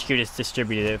 And THQ just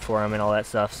distributed it for them and all that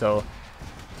stuff. So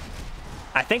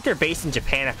I think they're based in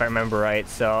Japan if I remember right.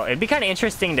 So it'd be kind of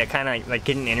interesting to kind of like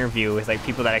get an interview with like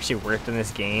people that actually worked on this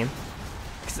game.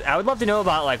 Cause I would love to know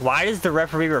about like why does the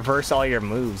referee reverse all your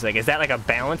moves? Like is that like a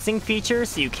balancing feature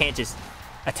so you can't just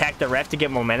attack the ref to get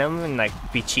momentum and like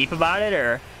be cheap about it?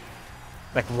 Or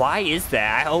like why is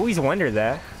that? I always wondered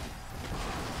that.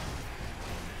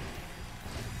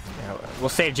 Yeah, we'll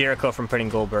save Jericho from putting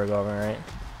Goldberg over, right?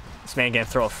 This man gonna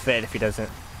throw a fit if he doesn't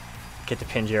get to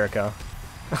pin Jericho.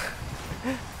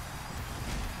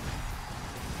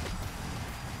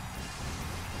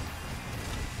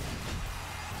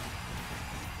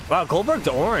 Wow, Goldberg's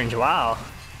orange, wow.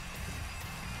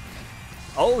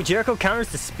 Oh, Jericho counters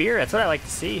the spear, that's what I like to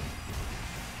see.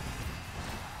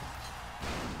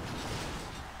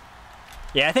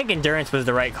 Yeah, I think endurance was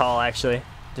the right call, actually,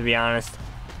 to be honest.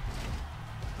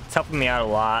 It's helping me out a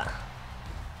lot.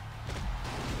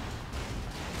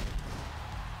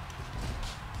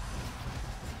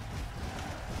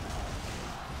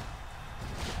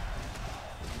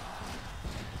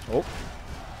 Oh.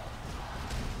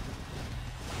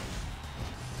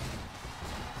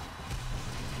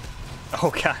 Oh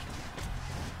god.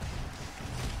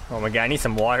 Oh my god, I need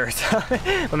some water.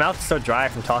 My mouth is so dry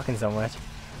from talking so much.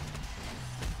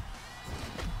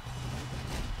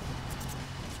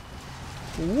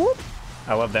 Whoop.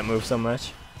 I love that move so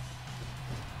much.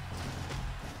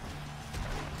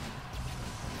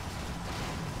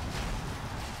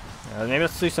 Maybe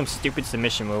let's do some stupid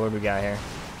submission move. What do we got here?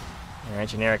 Alright,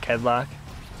 generic headlock.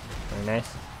 Very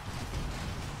nice.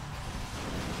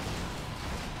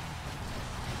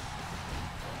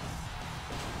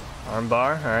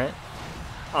 Armbar, alright.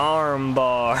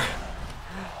 Armbar.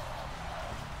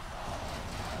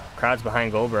 Crowd's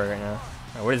behind Goldberg right now.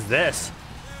 Oh, what is this?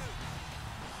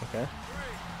 Okay.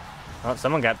 Oh,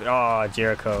 someone got... Oh,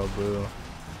 Jericho, boo.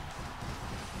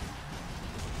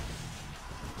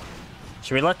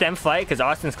 Should we let them fight? Because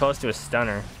Austin's close to a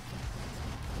stunner.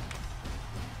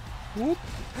 Whoop.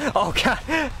 Oh,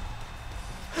 God.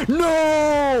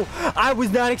 No! I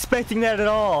was not expecting that at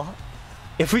all.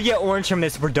 If we get orange from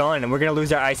this, we're done. And we're going to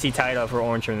lose our IC title if we're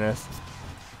orange from this.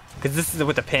 Because this is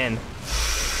with the pin.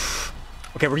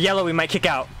 Okay, we're yellow. We might kick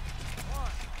out.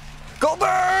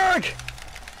 Goldberg!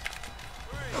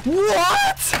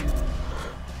 What?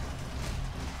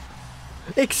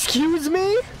 Excuse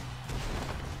me?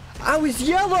 I was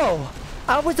yellow.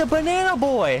 I was a banana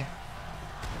boy.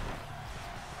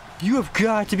 You have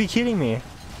got to be kidding me.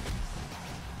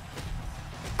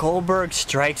 Goldberg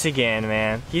strikes again,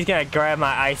 man. He's gonna grab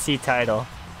my IC title.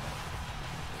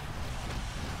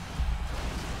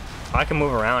 I can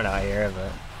move around out here,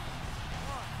 but...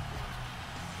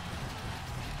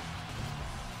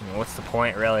 I mean, what's the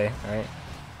point, really, right?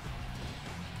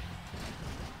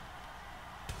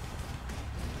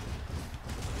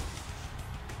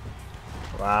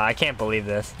 Wow, I can't believe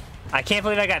this. I can't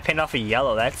believe I got pinned off of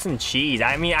yellow. That's some cheese.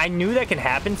 I mean, I knew that could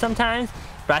happen sometimes,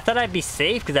 but I thought I'd be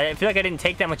safe because I feel like I didn't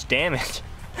take that much damage.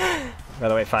 By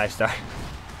the way, 5-star.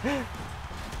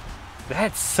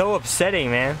 That's so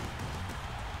upsetting, man.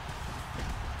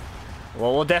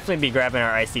 Well, we'll definitely be grabbing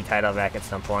our IC title back at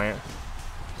some point.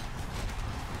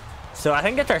 So I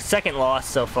think that's our second loss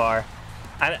so far.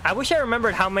 I wish I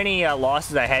remembered how many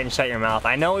losses I had in Shut Your Mouth.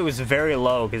 I know it was very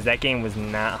low because that game was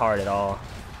not hard at all.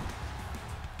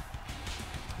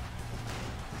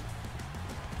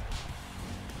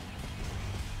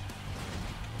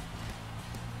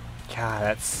 God,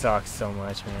 that sucks so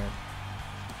much, man.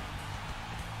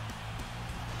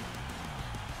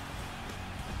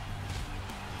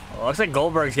 Well, looks like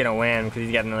Goldberg's gonna win because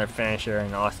he's got another finisher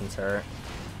and Austin's hurt.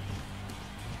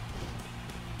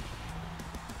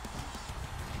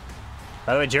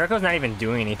 By the way, Jericho's not even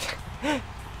doing anything. Can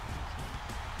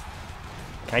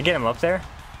I get him up there?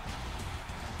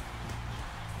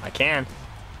 I can.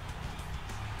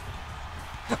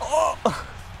 Oh!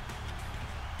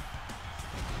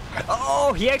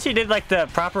 Oh, he actually did like the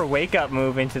proper wake up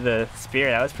move into the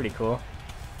spear. That was pretty cool.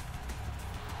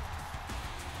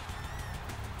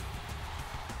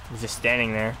 He's just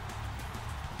standing there.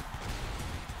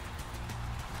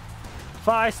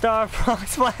 5-star frog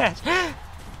splash.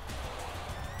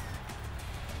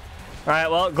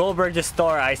 Alright, well, Goldberg just stole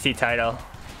our IC title.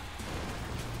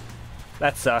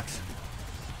 That sucks.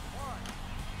 1,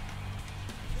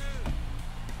 2,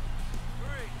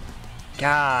 3.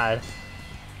 God.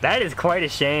 That is quite a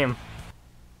shame.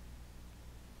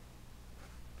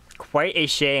 Quite a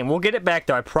shame. We'll get it back,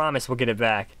 though. I promise we'll get it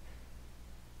back.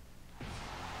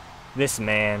 This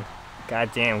man.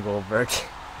 Goddamn, Goldberg.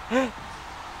 Why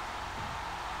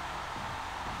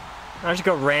don't you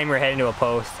go ram your head into a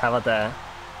post? How about that?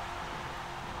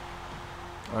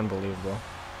 Unbelievable.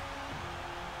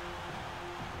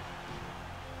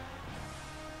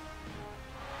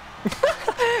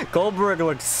 Goldberg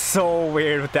looks so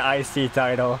weird with the IC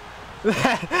title.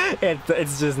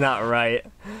 It's just not right.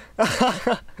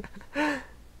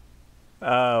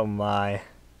 Oh my.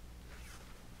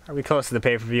 Are we close to the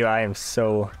pay-per-view? I am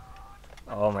so...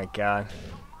 Oh my god.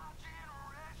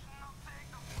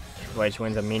 Triple H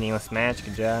wins a meaningless match.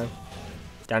 Good job.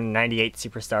 Down to 98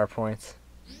 superstar points.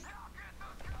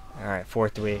 Alright,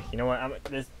 4-3. You know what?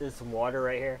 There's some water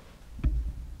right here. I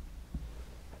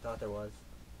thought there was.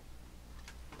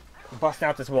 I'm busting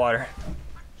out this water.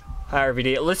 Hi,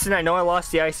 RVD. Listen, I know I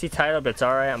lost the IC title, but it's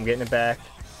alright. I'm getting it back. ...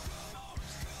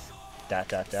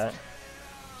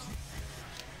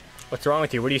 What's wrong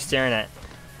with you? What are you staring at?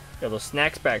 Got those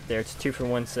snacks back there. It's 2 for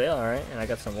 1 sale, alright? And I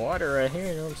got some water right here,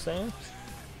 you know what I'm saying?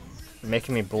 You're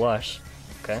making me blush.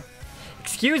 Okay.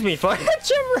 Excuse me, fuck.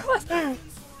 Jim Ross!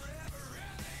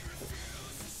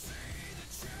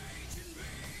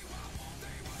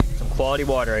 Some quality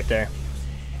water right there.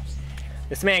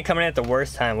 This man coming in at the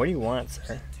worst time. What do you want,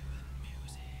 sir?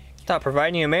 Thought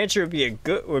providing you a manager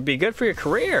would be good for your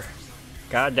career.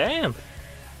 God damn.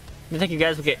 I think you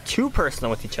guys would get too personal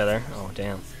with each other. Oh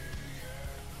damn.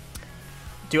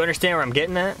 Do you understand where I'm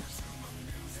getting at?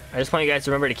 I just want you guys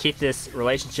to remember to keep this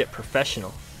relationship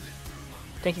professional.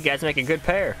 I think you guys make a good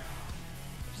pair.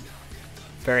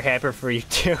 Very happy for you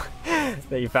two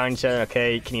that you found each other.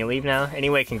 Okay, can you leave now?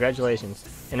 Anyway, congratulations.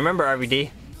 And remember,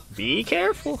 RVD, be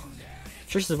careful.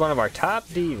 Trish is one of our top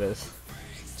divas.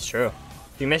 It's true.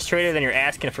 If you mistrade her, then you're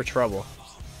asking for trouble.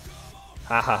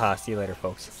 Ha ha ha. See you later,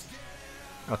 folks.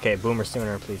 Okay, Boomer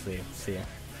Sooner, please leave. See ya.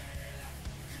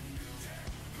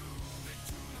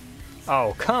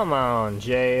 Oh, come on,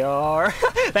 JR.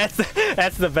 that's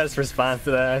the best response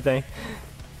to that, I think.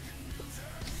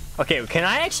 Okay, can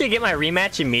I actually get my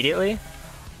rematch immediately?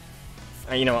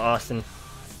 You know, Austin.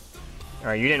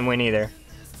 Alright, you didn't win either.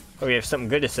 But we have something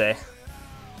good to say.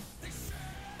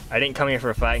 I didn't come here for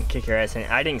a fight and kick your ass in.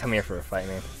 I didn't come here for a fight,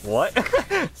 man. What?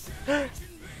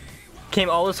 Came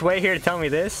all this way here to tell me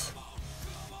this?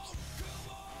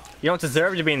 You don't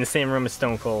deserve to be in the same room as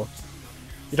Stone Cold.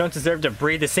 You don't deserve to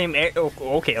breathe the same air. Oh,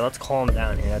 okay, let's calm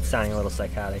down here. That's sounding a little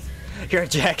psychotic. You're a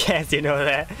jackass, you know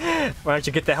that? Why don't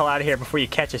you get the hell out of here before you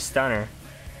catch a stunner?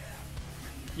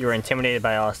 You were intimidated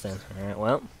by Austin. Alright,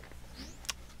 well.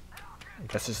 I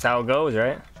guess that's how it goes,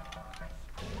 right?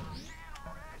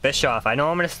 Bischoff, I know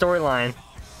I'm in a storyline.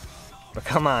 But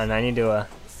come on, I need to,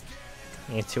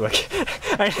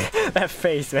 that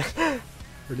face, man.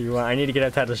 What do you want? I need to get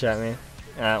a title shot, man.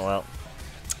 Well.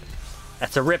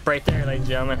 That's a rip right there, ladies and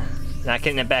gentlemen. Not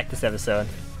getting it back this episode.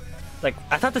 Like,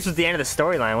 I thought this was the end of the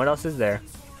storyline. What else is there?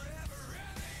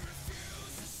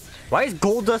 Why is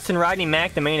Goldust and Rodney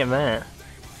Mack the main event?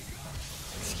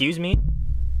 Excuse me?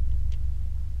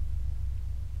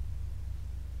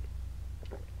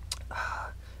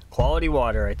 Quality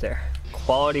water right there.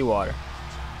 Quality water.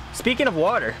 Speaking of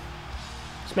water,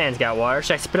 this man's got water.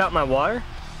 Should I spit out my water?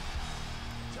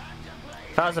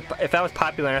 If I was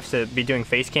popular enough to be doing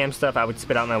face cam stuff, I would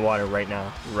spit out my water right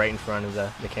now, right in front of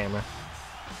the camera.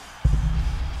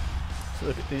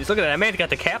 Just look at that. That man's got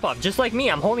the cap off just like me.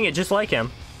 I'm holding it just like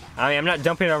him. I mean, I'm not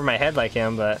dumping it over my head like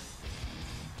him, but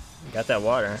got that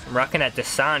water. I'm rocking that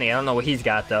Dasani. I don't know what he's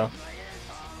got though.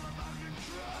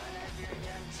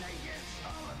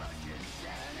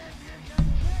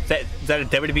 Is that a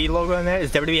WWE logo on there?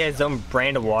 Is WWE has its own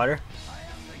brand of water?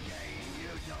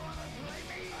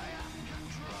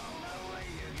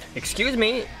 Excuse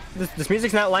me, this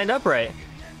music's not lined up right.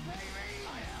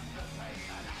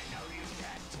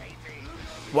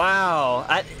 Wow,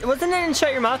 wasn't it in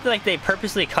Shut Your Mouth that like they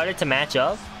purposely cut it to match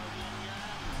up?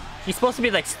 He's supposed to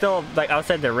be like still like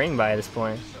outside the ring by this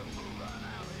point.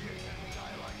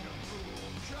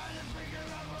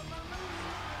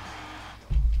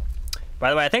 By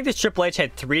the way, I think this Triple H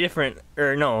had 3 different,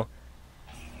 or no,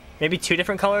 maybe 2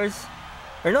 different colors,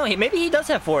 or no, maybe he does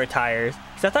have 4 attires.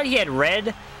 Cause I thought he had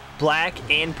red, black,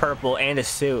 and purple, and a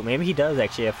suit. Maybe he does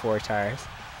actually have 4 attires.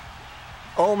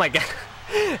 Oh my god.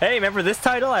 Hey, remember this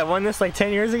title? I won this like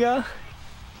 10 years ago.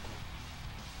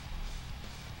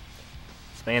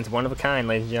 This man's one of a kind,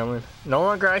 ladies and gentlemen. No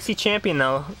longer IC champion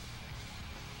though.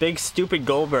 Big stupid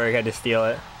Goldberg had to steal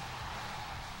it.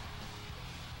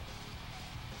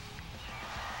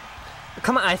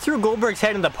 Come on, I threw Goldberg's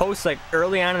head in the post like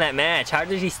early on in that match. How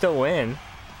did he still win?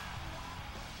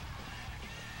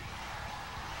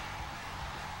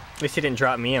 At least he didn't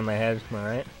drop me on my head, am I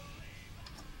right?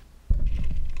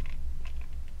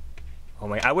 Oh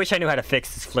my, I wish I knew how to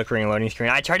fix this flickering loading screen.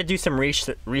 I tried to do some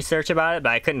research about it, but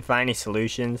I couldn't find any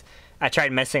solutions. I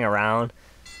tried messing around.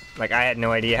 Like, I had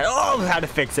no idea how to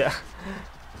fix it.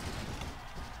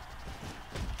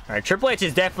 Alright, Triple H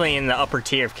is definitely in the upper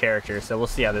tier of characters, so we'll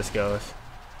see how this goes.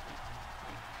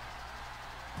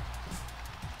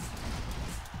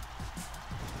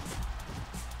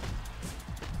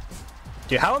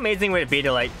 Dude, how amazing would it be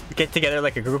to like get together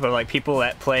like a group of like people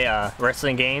that play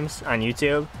wrestling games on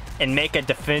YouTube and make a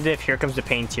definitive Here Comes the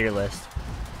Pain tier list?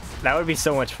 That would be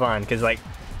so much fun, because like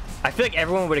I feel like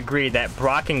everyone would agree that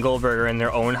Brock and Goldberg are in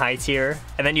their own high tier,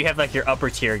 and then you have like your upper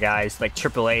tier guys like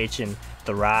Triple H and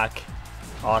The Rock,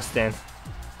 Austin,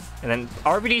 and then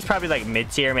RVD's probably like mid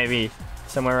tier, maybe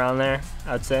somewhere around there,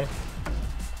 I would say.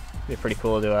 It'd be pretty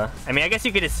cool to I mean, I guess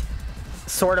you could just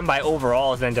sort them by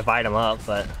overalls and then divide them up,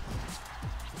 but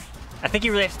I think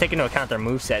you really have to take into account their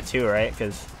moveset too, right?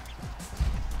 Because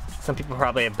some people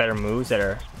probably have better moves that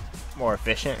are more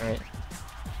efficient, right?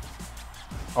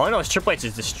 All I know is Triple H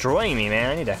is destroying me,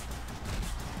 man. I need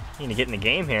to get in the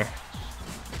game here.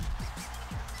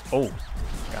 Oh,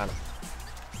 got him.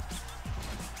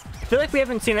 I feel like we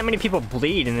haven't seen that many people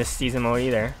bleed in this season mode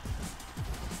either.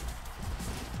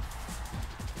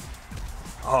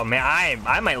 Oh man,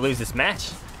 I might lose this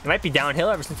match. It might be downhill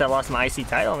ever since I lost my IC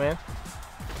title, man.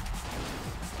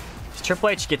 Triple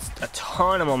H gets a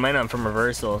ton of momentum from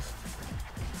reversals.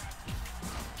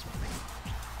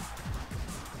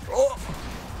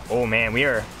 Oh man,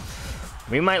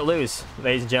 we might lose,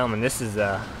 ladies and gentlemen. This is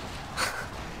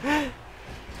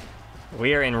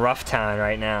we are in rough town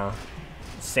right now.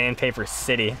 Sandpaper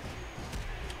City.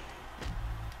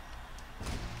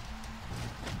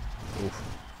 Oof.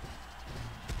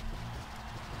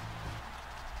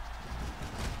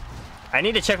 I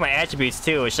need to check my attributes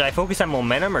too. Should I focus on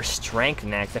momentum or strength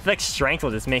next? I feel like strength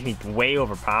will just make me way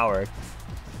overpowered.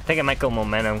 I think I might go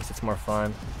momentum because it's more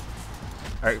fun.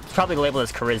 Or it's probably labeled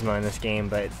as charisma in this game,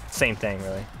 but same thing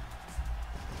really.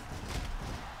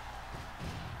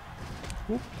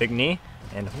 Whoop, big knee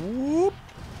and whoop.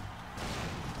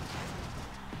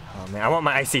 Oh man, I want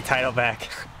my IC title back.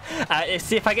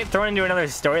 See if I get thrown into another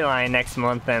storyline next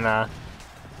month, then I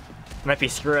might be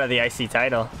screwed out of the IC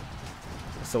title.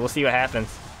 So we'll see what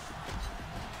happens.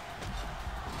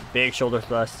 Big shoulder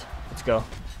thrust. Let's go.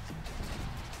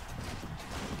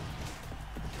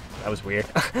 That was weird.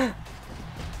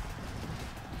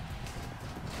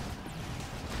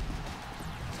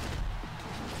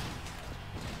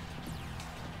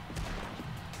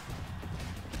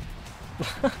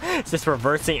 It's just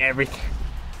reversing everything.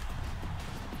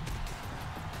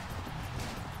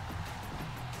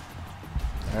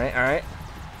 Alright, alright.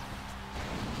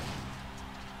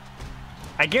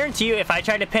 I guarantee you, if I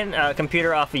tried to pin a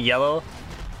computer off a yellow,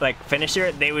 like,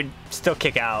 finisher, they would still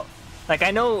kick out. Like,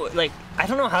 I know, like, I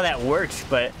don't know how that works,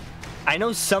 but I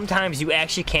know sometimes you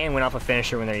actually can win off a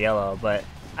finisher when they're yellow, but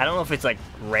I don't know if it's, like,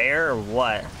 rare or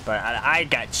what, but I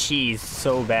got cheesed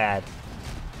so bad.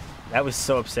 That was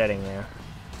so upsetting, man.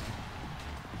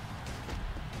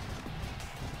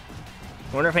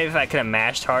 I wonder if maybe if I could have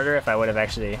mashed harder, if I would have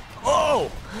actually...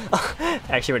 Oh!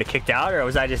 Actually would have kicked out, or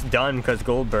was I just done because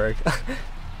Goldberg?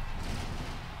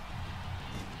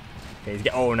 Okay,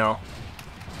 oh no.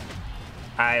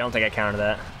 I don't think I counted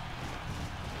that.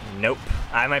 Nope.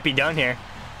 I might be done here.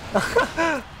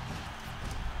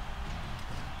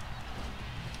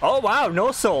 Oh wow,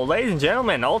 no soul, ladies and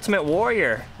gentlemen. Ultimate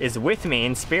Warrior is with me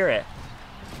in spirit.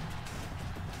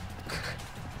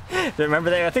 Remember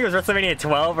that? I think it was WrestleMania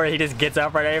 12 where he just gets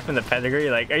up right away from the pedigree.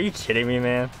 Like, are you kidding me,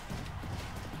 man?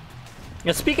 You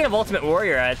know, speaking of Ultimate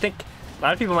Warrior, I think a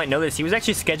lot of people might know this. He was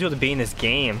actually scheduled to be in this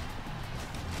game.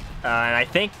 And I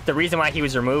think the reason why he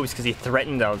was removed is because he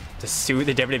threatened to sue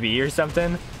the WWE or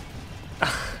something.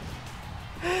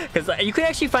 Because you could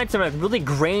actually find some like, really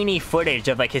grainy footage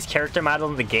of like his character model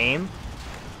in the game.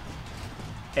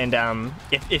 And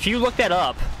if you look that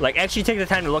up, like actually take the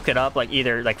time to look it up, like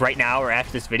either like right now or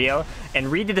after this video,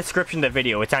 and read the description of the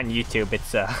video. It's on YouTube.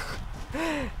 It's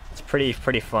it's pretty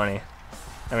funny.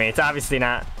 I mean, it's obviously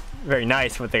not very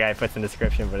nice what the guy puts in the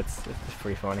description, but it's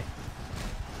pretty funny.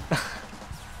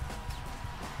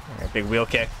 Alright, big wheel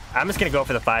kick. I'm just gonna go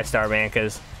for the 5-star, man,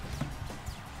 because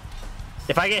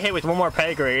if I get hit with one more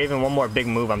pedigree or even one more big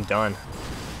move, I'm done.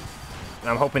 And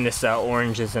I'm hoping this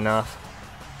orange is enough.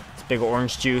 This big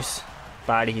orange juice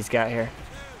body he's got here.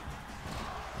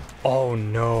 Oh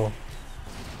no.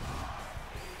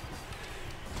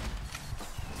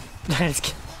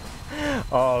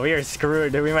 Oh, we are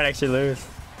screwed, dude. We might actually lose.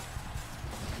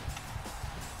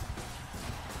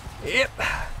 Yep.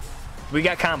 We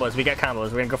got combos. We got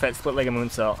combos. We're gonna go for that split-legged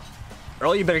moonsault.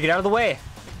 Earl, you better get out of the way.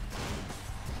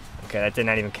 Okay, that did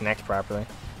not even connect properly.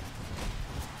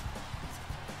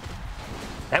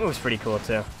 That move's pretty cool,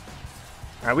 too.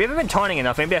 Alright, we haven't been taunting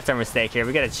enough. Maybe that's our mistake here.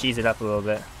 We gotta cheese it up a little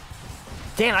bit.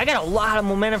 Damn, I got a lot of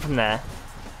momentum from that.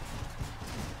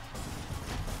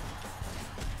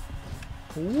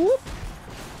 Whoop.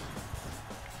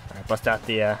 Alright, bust out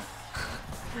the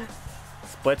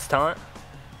splits taunt.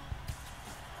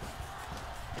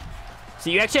 So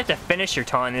you actually have to finish your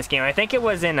taunt in this game. I think it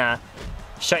was in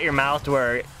Shut Your Mouth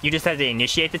where you just had to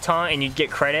initiate the taunt and you'd get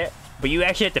credit, but you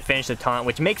actually have to finish the taunt,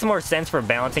 which makes more sense for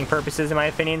balancing purposes in my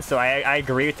opinion, so I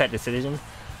agree with that decision.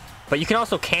 But you can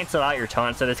also cancel out your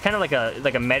taunt, so it's kind of like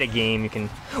a meta game. You can...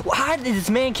 Well, how did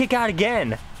this man kick out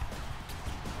again?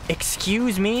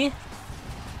 Excuse me?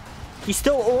 He's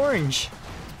still orange.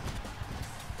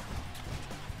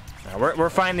 We're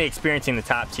finally experiencing the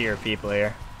top tier people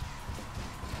here.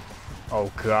 Oh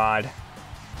god.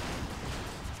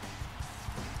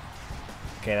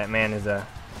 Okay, that man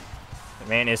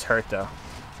is hurt though.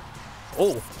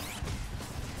 Oh.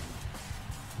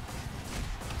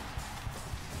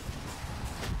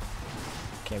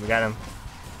 Okay, we got him.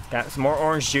 Got some more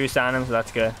orange juice on him, so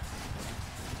that's good.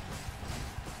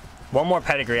 One more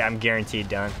pedigree, I'm guaranteed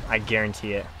done. I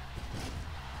guarantee it.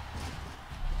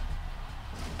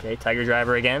 Okay, Tiger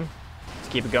Driver again. Let's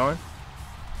keep it going.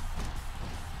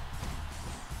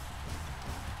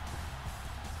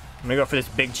 I'm gonna go for this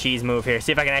big cheese move here.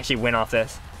 See if I can actually win off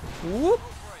this. Whoop.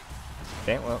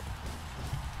 Okay,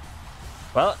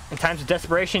 well, in times of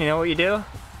desperation, you know what you do?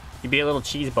 You be a little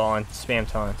cheese ball and spam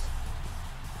taunts.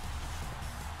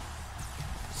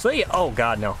 See? Oh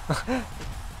god, no.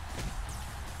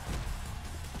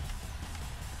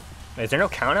 Is there no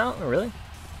count out? Really?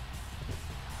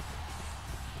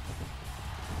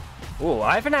 Ooh,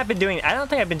 I don't think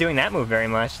I've been doing that move very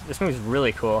much. This move is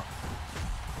really cool.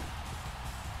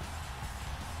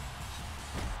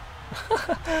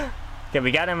 Okay,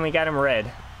 we got him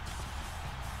red.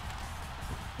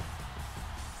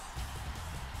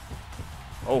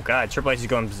 Oh god, Triple H is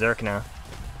going berserk now.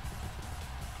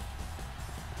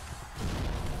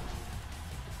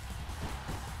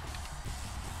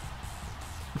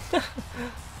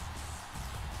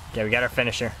 Yeah, we got our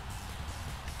finisher.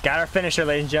 Got our finisher,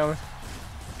 ladies and gentlemen.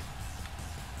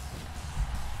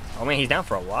 Oh man, he's down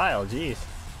for a while, jeez.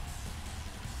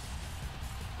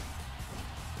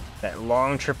 That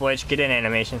long Triple H get in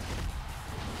animation.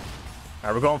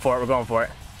 Alright, we're going for it, we're going for it.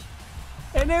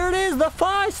 And there it is, the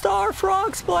 5-star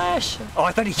frog splash! Oh,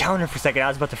 I thought he countered for a second, I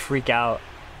was about to freak out.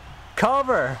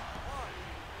 Cover!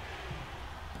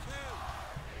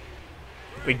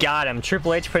 We got him.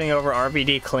 Triple H putting over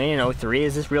RVD clean in 03.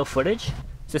 Is this real footage?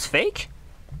 Is this fake?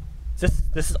 Is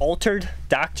this is altered,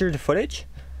 doctored footage?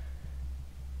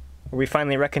 Are we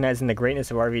finally recognizing the greatness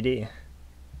of RVD?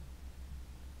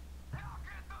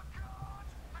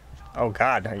 Oh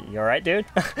god, are you alright, dude?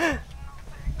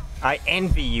 I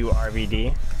envy you,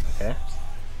 RVD. Okay.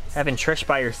 Having Trish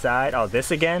by your side. Oh, this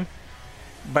again?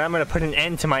 But I'm gonna put an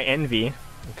end to my envy.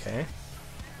 Okay.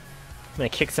 I'm gonna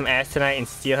kick some ass tonight and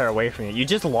steal her away from you. You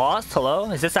just lost?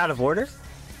 Hello? Is this out of order?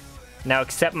 Now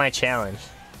accept my challenge.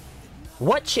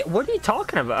 What are you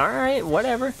talking about? Alright,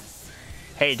 whatever.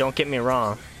 Hey, don't get me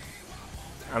wrong.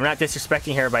 I'm not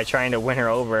disrespecting her by trying to win her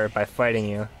over by fighting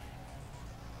you.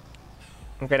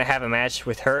 I'm gonna have a match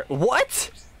with her.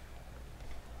 What?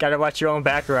 Gotta watch your own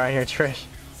back around here, Trish.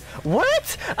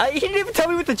 What? He didn't even tell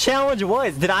me what the challenge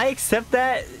was. Did I accept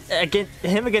that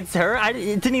against her?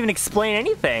 It didn't even explain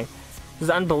anything. This is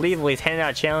unbelievable. He's handing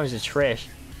out a challenge to Trish.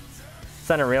 It's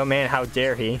not a real man. How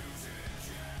dare he?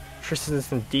 Trish is in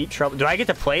some deep trouble. Do I get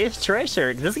to play as Trish,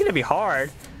 or this is gonna be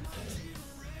hard?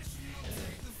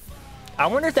 I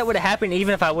wonder if that would have happened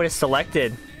even if I would have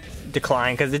selected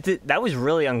decline, because that was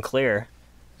really unclear.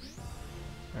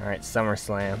 All right,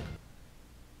 SummerSlam.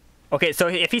 Okay, so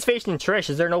if he's facing Trish,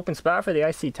 is there an open spot for the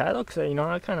IC title? Because, you know,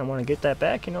 I kind of want to get that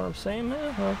back, you know what I'm saying,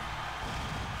 man? Well,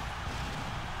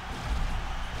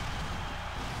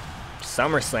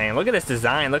 SummerSlam. Look at this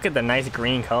design. Look at the nice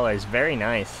green colors. Very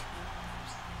nice.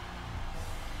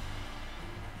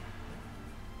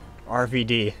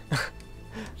 RVD.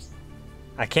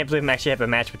 I can't believe I'm actually have a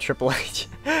match with Triple H.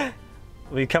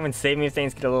 Will you come and save me if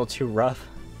things get a little too rough?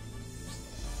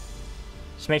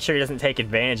 Just make sure he doesn't take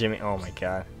advantage of me. Oh my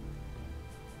god.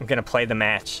 I'm gonna play the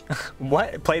match.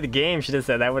 What? Play the game, should have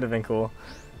said. That would have been cool.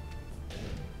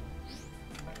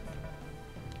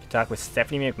 Talk with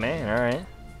Stephanie McMahon, alright.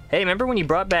 Hey, remember when you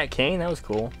brought back Kane? That was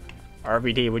cool.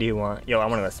 RVD, what do you want? Yo, I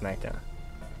want to go SmackDown.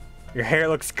 Your hair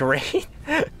looks great.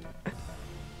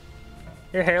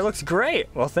 Your hair looks great.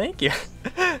 Well, thank you.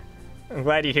 I'm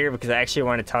glad you're here because I actually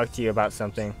want to talk to you about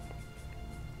something.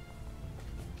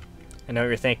 I know what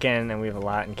you're thinking, and we have a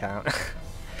lot in common.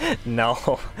 No.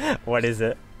 What is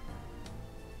it?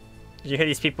 Did you hear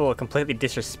these people completely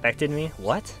disrespected me?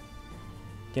 What? Do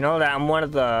you know that I'm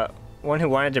one who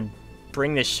wanted to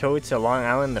bring this show to Long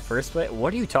Island in the first place?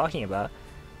 What are you talking about?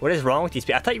 What is wrong with these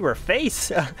people? I thought you were a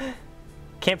face.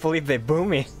 Can't believe they boo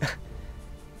me.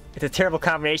 It's a terrible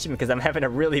combination because I'm having a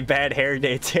really bad hair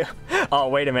day too. Oh,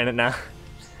 wait a minute now.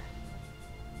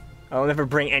 I'll never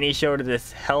bring any show to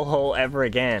this hellhole ever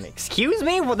again. Excuse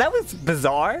me? Well, that was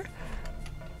bizarre.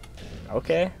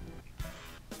 Okay.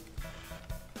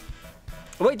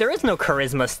 Wait, there is no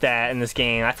charisma stat in this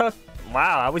game. I thought...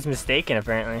 Wow, I was mistaken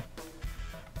apparently.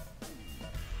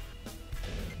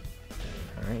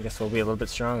 Alright, I guess we'll be a little bit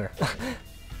stronger.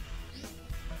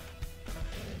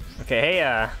 Okay,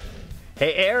 hey,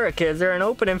 hey Eric, is there an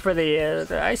opening for the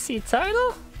IC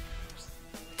title?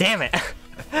 Damn it!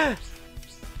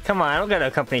 Come on, I don't gotta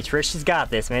accompany Trish. She's got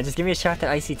this, man. Just give me a shot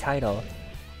at the IC title.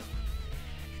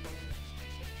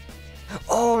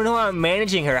 Oh no, I'm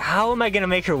managing her. How am I gonna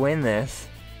make her win this?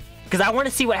 Because I want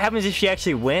to see what happens if she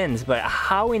actually wins, but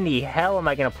how in the hell am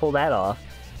I gonna pull that off?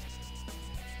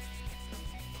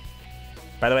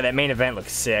 By the way, that main event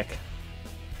looks sick.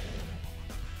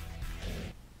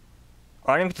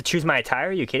 Oh, I didn't get to choose my attire?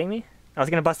 Are you kidding me? I was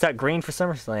gonna bust out green for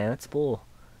SummerSlam. That's bull.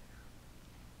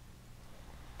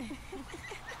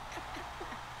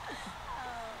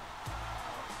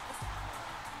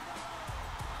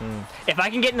 If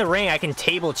I can get in the ring, I can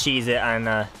table cheese it on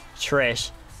Trish.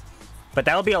 But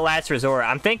that'll be a last resort.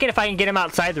 I'm thinking if I can get him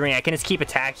outside the ring, I can just keep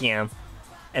attacking him.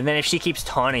 And then if she keeps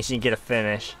taunting, she can get a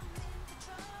finish.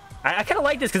 I kind of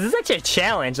like this because this is actually a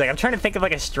challenge. Like, I'm trying to think of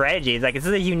like a strategy. It's like, this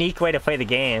is a unique way to play the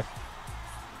game.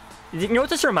 You know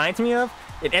what this reminds me of?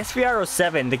 In SVR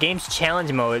 07, the game's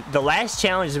challenge mode, the last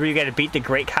challenge is where you gotta beat the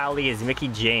great Khali as Mickie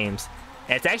James.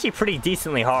 And it's actually pretty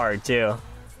decently hard, too.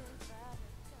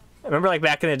 I remember, like,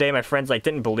 back in the day, my friends, like,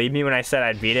 didn't believe me when I said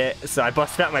I'd beat it. So I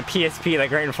busted out my PSP, like,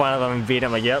 right in front of them and beat it.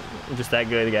 I'm like, yep, I'm just that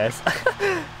good, guys.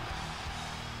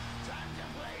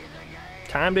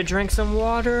 Time to drink some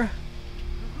water.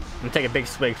 I'm gonna take a big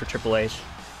swig for Triple H.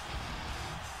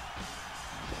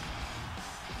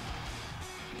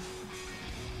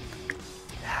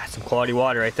 Some quality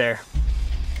water right there.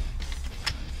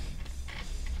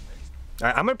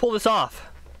 Alright, I'm gonna pull this off.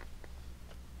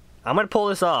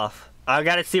 I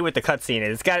gotta see what the cutscene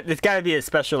is. It's gotta be a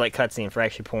special like cutscene for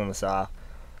actually pulling this off.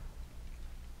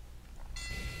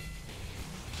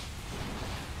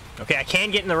 Okay, I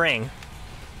can get in the ring.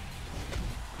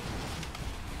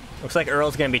 Looks like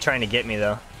Earl's gonna be trying to get me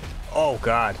though. Oh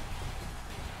god.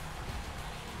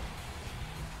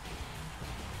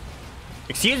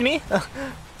 Excuse me?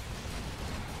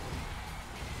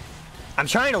 I'm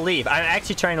trying to leave. I'm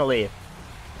actually trying to leave.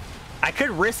 I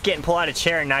could risk it and pull out a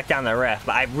chair and knock down the ref,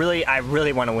 but I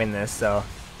really want to win this, so.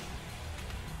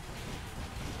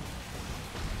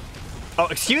 Oh,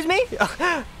 excuse me?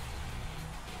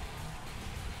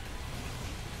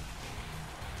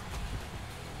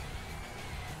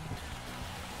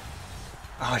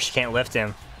 Oh, she can't lift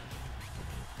him.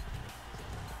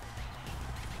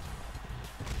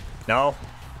 No.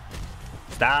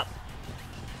 Stop.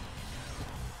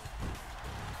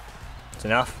 It's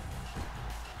enough.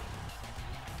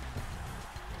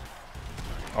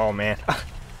 Oh man.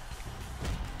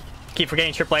 Keep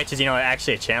forgetting Triple H is, you know,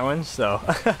 actually a challenge, so.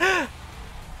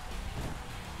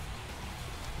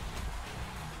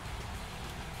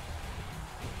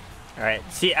 Alright,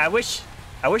 see, I wish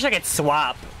I could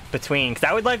swap between, because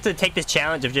I would like to take this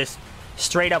challenge of just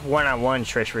straight up one-on-one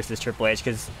Trish versus Triple H,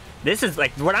 because this is,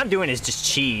 like, what I'm doing is just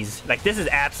cheese. Like, this is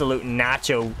absolute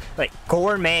nacho, like,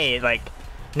 gourmet, like,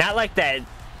 not like that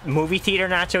movie theater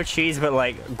nacho cheese, but,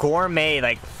 like, gourmet,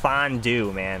 like,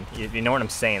 fondue, man. You know what I'm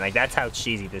saying? Like, that's how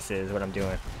cheesy this is, what I'm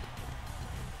doing.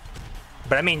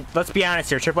 But, I mean, let's be honest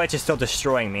here. Triple H is still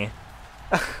destroying me.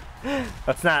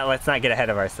 Let's not get ahead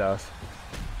of ourselves.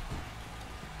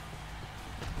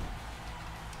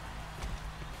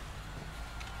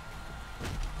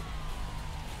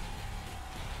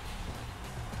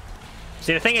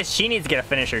 See, the thing is, she needs to get a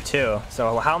finisher, too.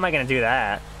 So how am I going to do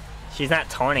that? She's not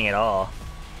taunting at all.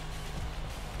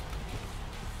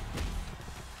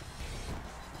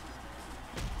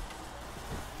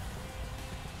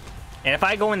 And if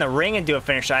I go in the ring and do a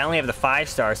finisher, I only have the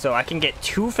 5-star, so I can get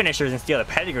 2 finishers and steal the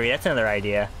pedigree. That's another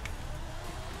idea.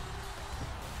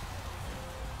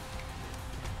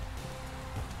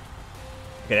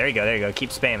 Okay, there you go, there you go.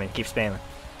 Keep spamming, keep spamming.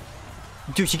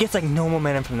 Dude, she gets, like, no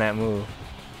momentum from that move.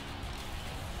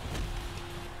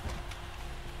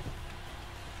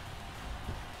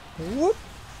 Whoop.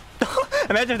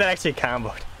 Imagine if that actually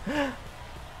comboed.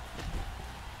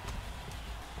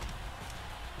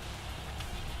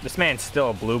 This man's still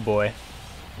a blue boy.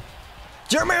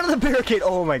 German out of the barricade!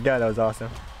 Oh my god, that was awesome.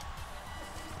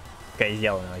 Okay, he's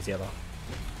yellow now, he's yellow.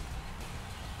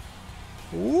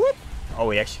 Whoop! Oh,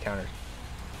 he actually countered.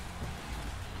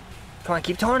 Come on,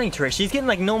 keep taunting Trish. She's getting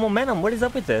like no momentum. What is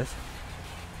up with this?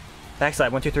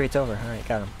 Backslide, 1, 2, 3, it's over. Alright,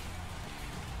 got him.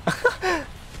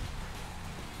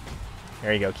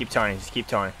 There you go, keep taunting, just keep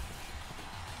taunting.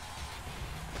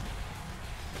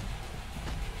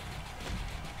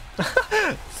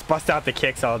 Just bust out the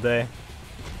kicks all day.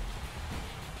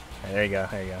 Right, there you go,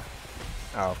 there you go.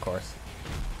 Oh, of course.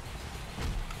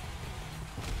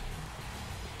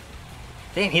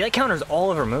 Damn, he like counters all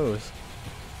of her moves.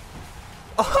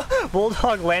 Oh,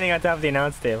 Bulldog landing on top of the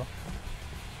announce table.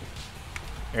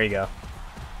 There you go.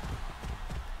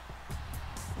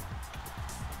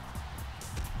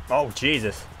 Oh,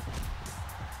 Jesus.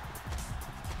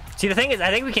 See, the thing is,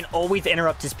 I think we can always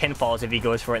interrupt his pinfalls if he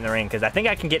goes for it in the ring, because I think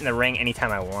I can get in the ring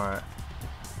anytime I want.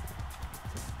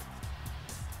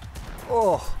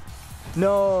 Oh,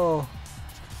 no.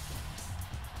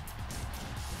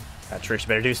 Trish, you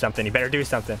better do something. You better do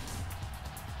something.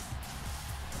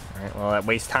 Alright, well, that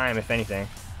wastes time, if anything.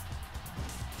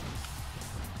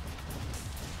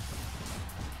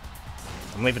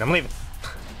 I'm leaving, I'm leaving.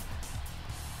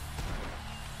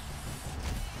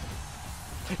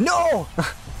 No!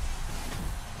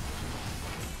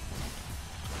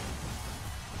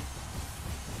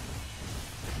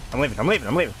 I'm leaving, I'm leaving,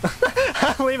 I'm leaving.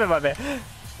 I'm leaving, my man.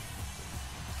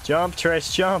 Jump,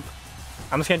 Trish, jump.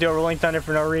 I'm just gonna do a rolling thunder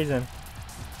for no reason.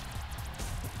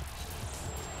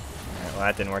 Alright, well,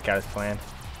 that didn't work out as planned.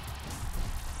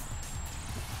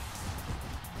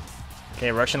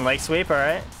 Okay, Russian leg sweep,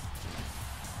 alright.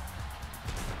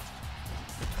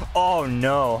 Oh,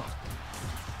 no.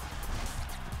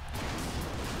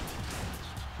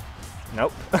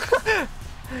 Nope.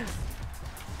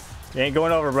 You ain't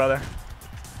going over, brother.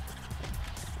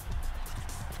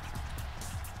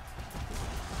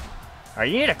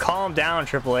 Alright, you need to calm down,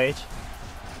 Triple H.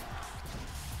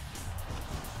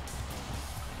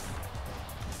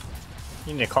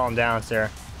 You need to calm down, sir.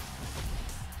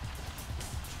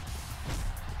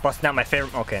 Busting out my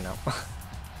favorite. Okay, no.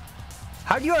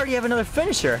 How do you already have another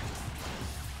finisher?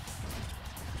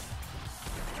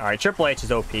 Alright, Triple H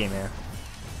is OP, man.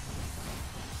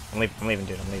 I'm leaving,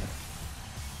 dude. I'm leaving.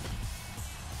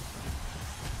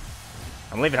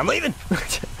 I'm leaving. I'm leaving.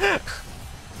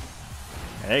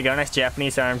 There you go. Nice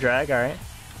Japanese arm drag. All right.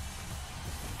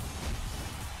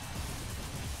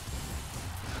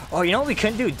 Oh, you know what we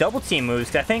couldn't do? Double team moves.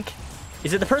 'Cause I think,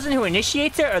 is it the person who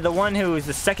initiates it or the one who is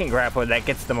the second grappler that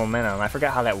gets the momentum? I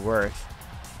forgot how that works.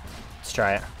 Let's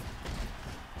try it.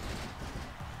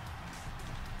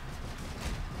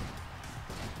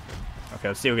 Okay,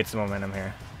 let's see who gets the momentum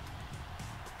here.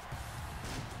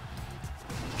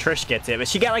 Trish gets it, but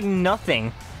she got like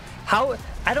nothing. How?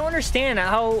 I don't understand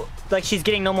how like she's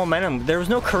getting no momentum. There was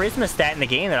no charisma stat in the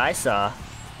game that I saw.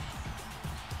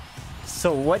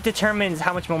 So what determines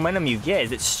how much momentum you get?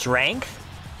 Is it strength?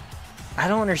 I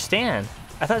don't understand.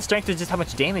 I thought strength was just how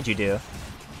much damage you do.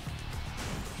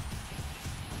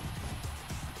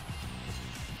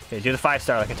 Okay, do the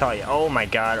 5-star like I taught you. Oh my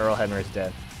god, Earl Hebner is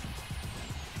dead.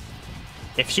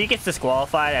 If she gets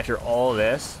disqualified after all of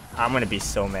this, I'm gonna be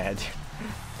so mad.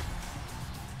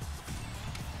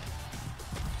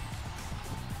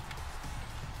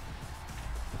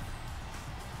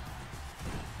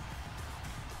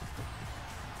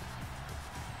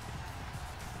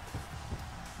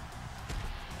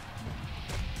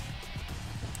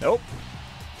 Nope.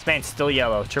 This man's still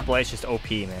yellow. Triple H just OP,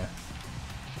 man.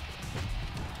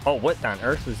 Oh, what on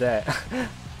earth was that?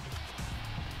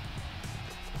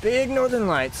 Big Northern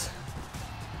Lights.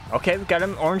 Okay, we got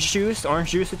him. Orange juice. Orange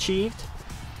juice achieved.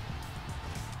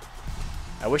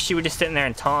 I wish she would just sit in there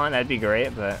and taunt. That'd be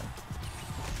great, but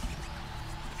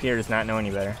Peter does not know any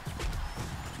better.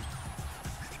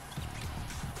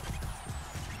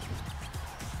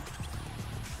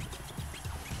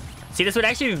 See, this would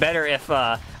actually be better if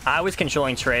I was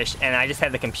controlling Trish and I just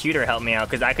had the computer help me out,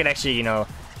 because I could actually, you know,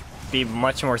 be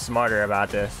much more smarter about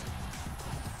this.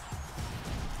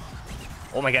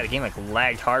 Oh my god, the game like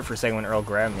lagged hard for a second when Earl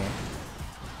grabbed me.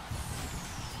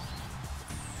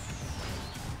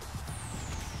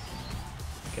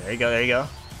 Okay, there you go, there you go.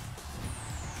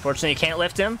 Fortunately, you can't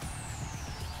lift him.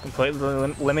 Completely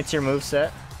limits your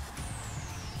moveset.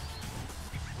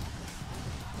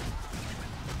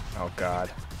 Oh god.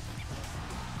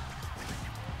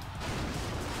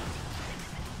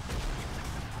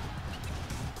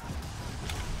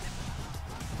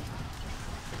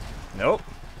 Nope.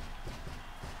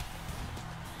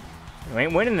 You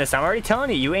ain't winning this. I'm already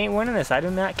telling you, you ain't winning this. I do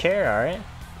not care, alright?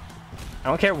 I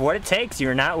don't care what it takes.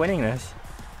 You're not winning this.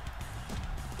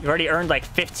 You've already earned like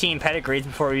 15 pedigrees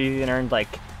before we even earned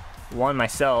like one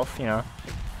myself, you know.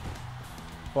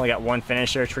 Only got one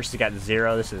finisher. Trish has got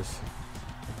 0. This is...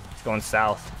 it's going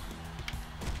south.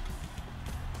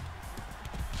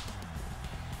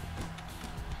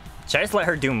 Should I just let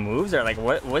her do moves? Or like,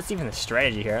 what's even the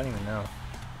strategy here? I don't even know.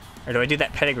 Or do I do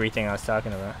that pedigree thing I was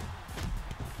talking about?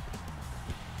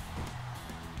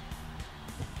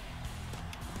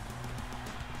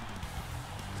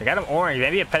 So I got him orange.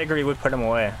 Maybe a pedigree would put him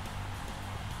away.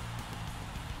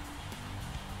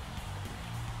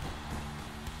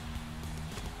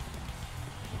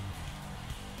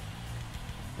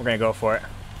 We're gonna go for it.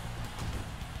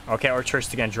 Okay, or Trish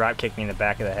is gonna drop kick me in the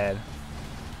back of the head.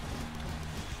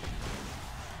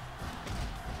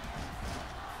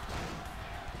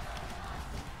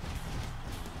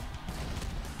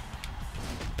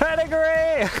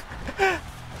 Pedigree!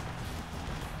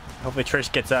 Hopefully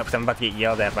Trish gets up because I'm about to get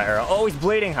yelled at by Earl. Oh, he's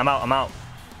bleeding. I'm out. I'm out.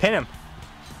 Pin him.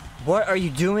 What are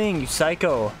you doing, you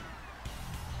psycho?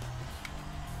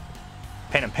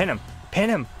 Pin him. Pin him. Pin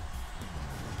him.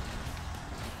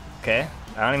 Okay.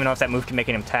 I don't even know if that move can make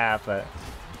him tap, but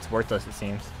it's worthless, it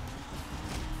seems.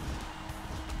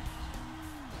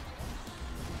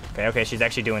 Okay, okay. She's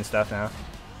actually doing stuff now.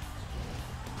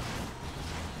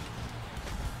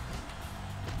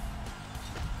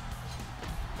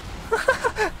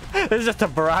 This is just a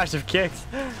barrage of kicks.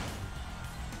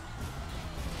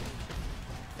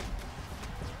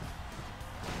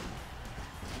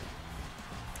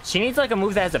 She needs like a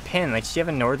move that has a pin. Like, does she have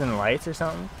a Northern Lights or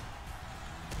something?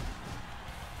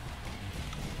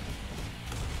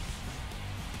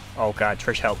 Oh god,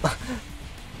 Trish, help.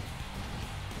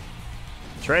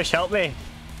 Trish, help me.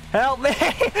 Help me!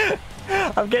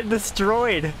 I'm getting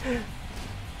destroyed.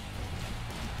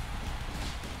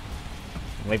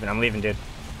 I'm leaving, dude.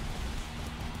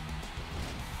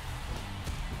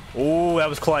 Ooh, that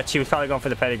was clutch. He was probably going for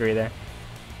the pedigree there.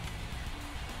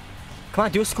 Come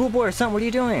on, do a schoolboy or something. What are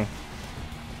you doing?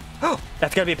 Oh,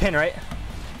 that's gotta be a pin, right?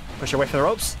 Push her away from the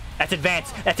ropes. That's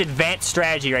advanced. That's advanced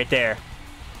strategy right there.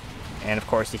 And of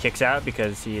course, he kicks out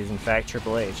because he is in fact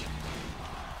Triple H.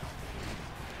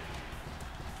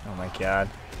 Oh my god.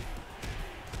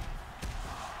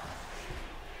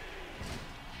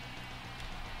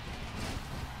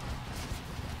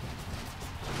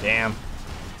 Damn.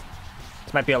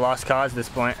 This might be a lost cause at this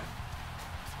point.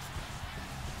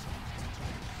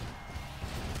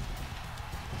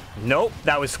 Nope,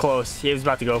 that was close. He was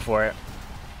about to go for it.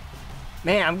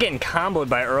 Man, I'm getting comboed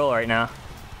by Earl right now.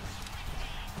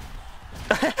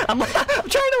 I'm trying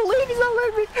to leave, he's not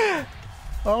letting me.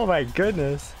 Oh my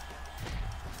goodness.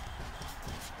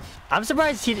 I'm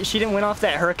surprised she didn't win off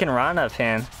that Hurricane Rana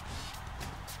pin.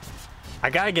 I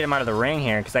gotta get him out of the ring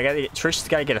here, because Trish's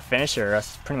gotta get a finisher, or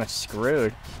else it's pretty much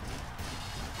screwed.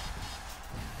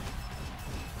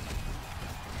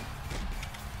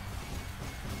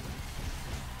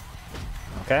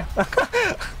 Okay.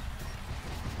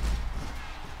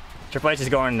 Triple H is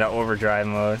going into overdrive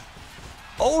mode.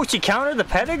 Oh, she countered the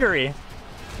pedigree.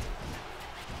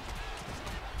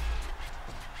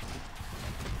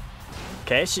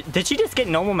 Okay, did she just get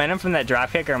no momentum from that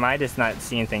dropkick, or am I just not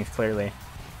seeing things clearly?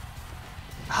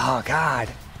 Oh, God.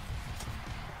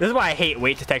 This is why I hate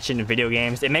weight detection in video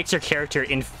games. It makes your character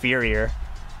inferior.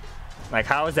 Like,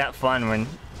 how is that fun when...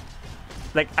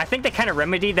 Like, I think they kind of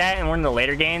remedied that in one of the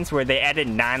later games where they added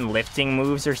non-lifting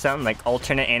moves or something, like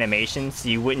alternate animations, so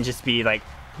you wouldn't just be, like,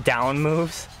 down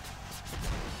moves.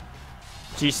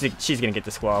 She's gonna get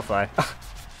disqualified.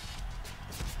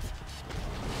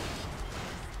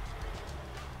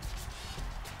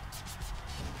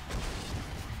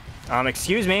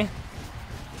 Excuse me.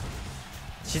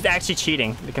 She's actually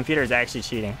cheating. The computer is actually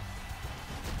cheating.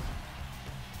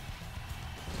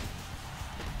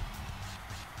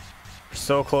 We're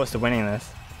so close to winning this.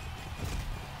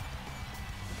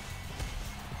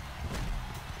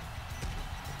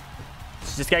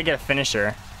 She's just gotta get a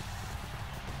finisher.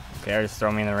 Okay, I just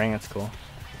throw me in the ring. That's cool.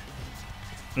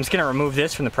 I'm just gonna remove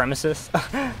this from the premises.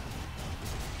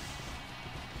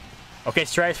 Okay,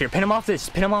 Stratosphere, pin him off this.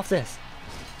 Pin him off this.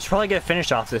 Should probably get a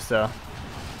finish off this though.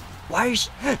 Why are you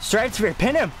Stratosphere,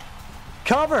 pin him!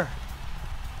 Cover!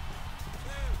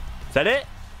 Is that it?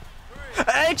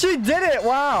 I actually did it!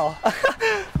 Wow!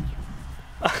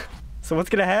 So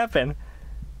what's gonna happen?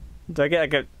 Do I get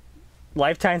like a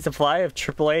lifetime supply of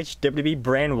Triple H WWE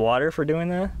brand water for doing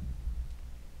that?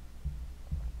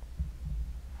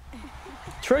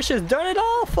 Trish has done it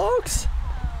all, folks!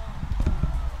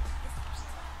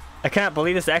 I can't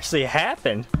believe this actually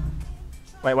happened.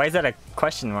 Wait, why is that a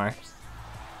question mark?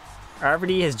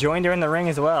 RVD has joined her in the ring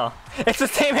as well. It's the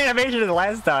same animation as the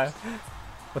last time.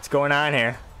 What's going on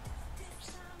here?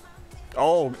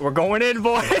 Oh, we're going in,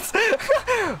 boys.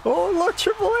 Oh, look,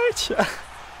 Triple H.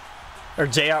 Or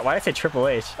JR. Why did I say Triple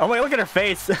H? Oh, wait, look at her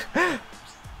face.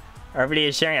 RVD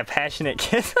is sharing a passionate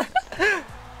kiss.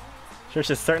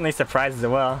 Trish is certainly surprised as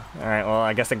well. Alright, well,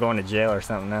 I guess they're going to jail or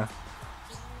something now.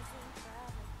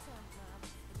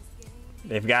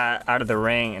 They've got out of the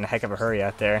ring in a heck of a hurry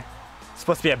out there. It's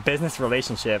supposed to be a business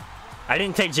relationship. I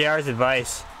didn't take JR's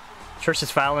advice. Trish is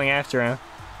following after him.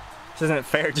 This isn't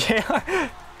fair, JR.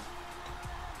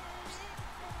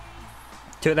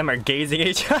 Two of them are gazing at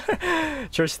each other.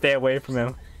 Trish, stay away from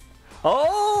him.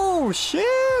 Oh,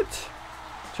 shit!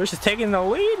 Trish is taking the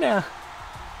lead now.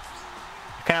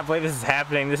 I cannot believe this is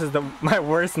happening. This is my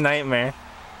worst nightmare.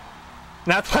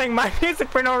 Not playing my music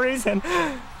for no reason.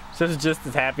 Trish is just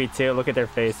as happy too. Look at their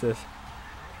faces.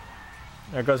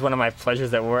 There goes one of my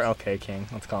pleasures at work. Okay, King.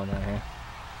 Let's calm down here.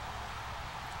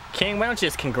 King, why don't you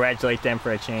just congratulate them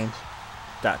for a change? ...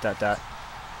 And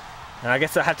I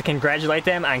guess I'll have to congratulate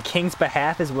them on King's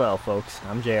behalf as well, folks.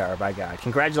 I'm JR, by God.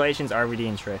 Congratulations, RVD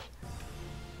and Trish.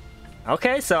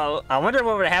 Okay, so I wonder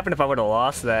what would have happened if I would have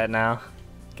lost that now.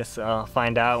 Guess I'll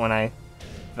find out when I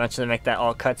eventually make that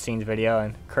all cutscenes video.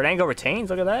 And Kurt Angle retains.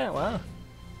 Look at that. Wow.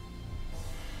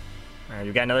 Alright,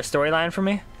 you got another storyline for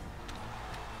me?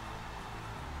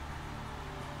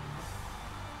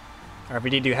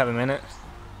 RVD, do you have a minute?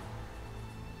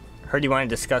 Heard you want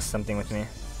to discuss something with me.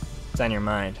 What's on your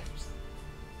mind?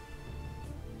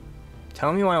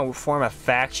 Tell me you want to form a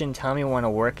faction. Tell me you want to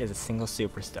work as a single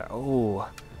superstar. Oh.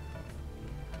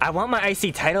 I want my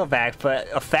IC title back, but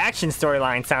a faction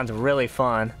storyline sounds really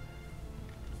fun.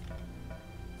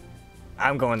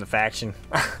 I'm going the faction.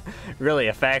 Really,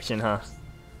 a faction, huh?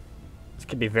 This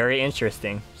could be very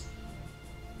interesting.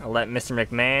 I'll let Mr.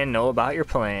 McMahon know about your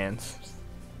plans.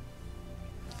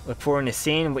 Look forward to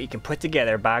seeing what you can put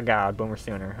together. By God, Boomer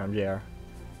Sooner. I'm JR.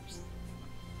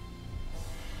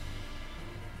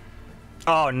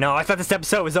 Oh no, I thought this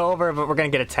episode was over, but we're gonna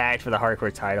get attacked for the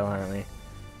hardcore title, aren't we?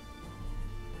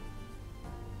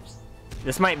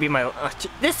 This might be my...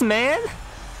 this man?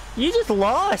 You just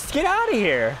lost! Get out of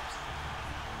here!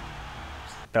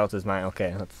 Belt is mine.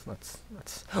 Okay, let's...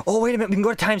 Oh, wait a minute, we can go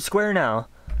to Times Square now.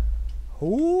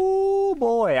 Oh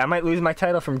boy, I might lose my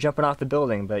title from jumping off the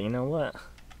building, but you know what?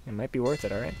 It might be worth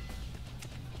it, alright?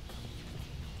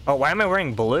 Oh, why am I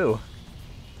wearing blue?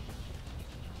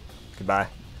 Goodbye.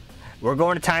 We're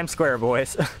going to Times Square,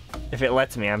 boys. If it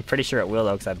lets me. I'm pretty sure it will,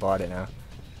 though, because I bought it now.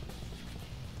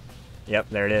 Yep,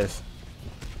 there it is.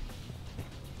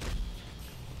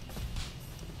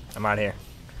 I'm out of here.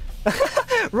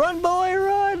 Run, boy,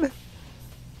 run!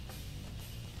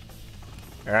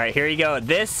 Alright, here you go.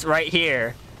 This right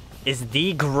here is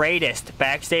the greatest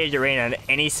backstage arena in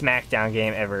any SmackDown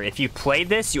game ever. If you played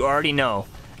this, you already know.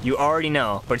 You already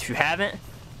know. But if you haven't,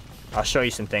 I'll show you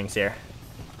some things here.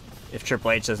 If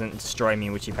Triple H doesn't destroy me,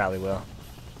 which he probably will.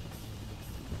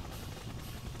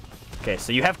 Okay,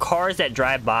 so you have cars that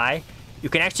drive by. You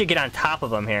can actually get on top of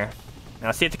them here.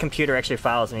 Now, see if the computer actually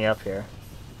follows me up here.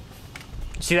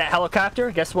 See that helicopter?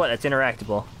 Guess what? It's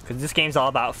interactable. Because this game's all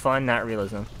about fun, not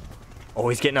realism. Oh,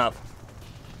 he's getting up.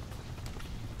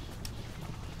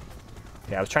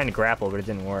 Yeah, I was trying to grapple, but it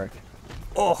didn't work.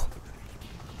 Oh!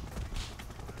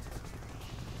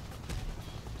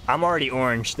 I'm already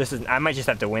orange. I might just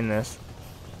have to win this.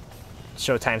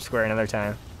 Show Times Square another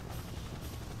time.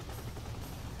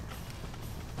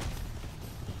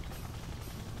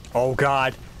 Oh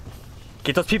god.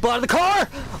 Get those people out of the car!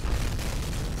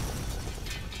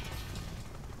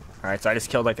 Alright, so I just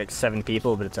killed like 7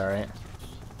 people, but it's alright.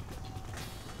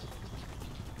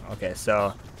 Okay,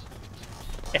 so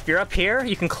if you're up here,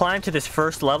 you can climb to this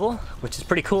first level, which is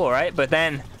pretty cool, right? But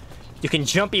then you can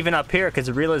jump even up here because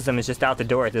the realism is just out the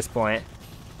door at this point.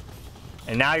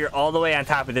 And now you're all the way on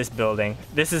top of this building.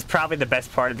 This is probably the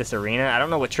best part of this arena. I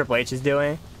don't know what Triple H is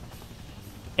doing.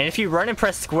 And if you run and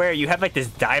press square, you have like this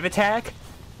dive attack.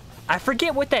 I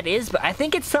forget what that is, but I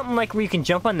think it's something like where you can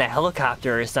jump on the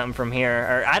helicopter or something from here.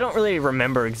 Or I don't really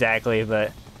remember exactly,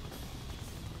 but...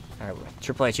 Alright,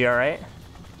 Triple H, you alright?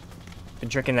 Been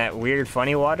drinking that weird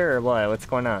funny water or what? What's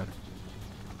going on?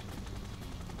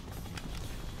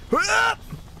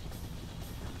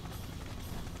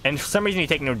 And for some reason you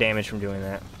take no damage from doing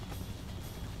that.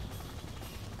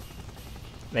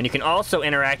 Then you can also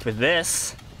interact with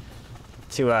this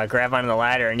to grab onto the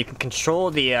ladder, and you can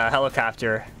control the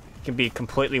helicopter. It can be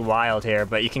completely wild here,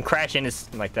 but you can crash into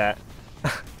something like that.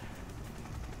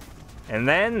 And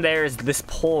then there's this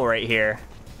pole right here,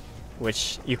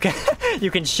 which you can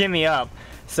you can shimmy up.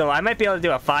 So I might be able to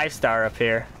do a 5-star up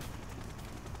here.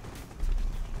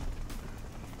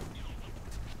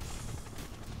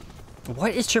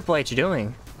 What is Triple H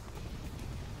doing?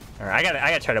 Alright,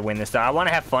 I gotta try to win this though. I want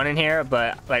to have fun in here,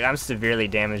 but like I'm severely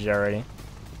damaged already.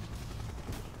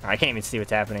 I can't even see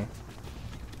what's happening.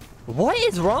 What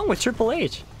is wrong with Triple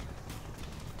H?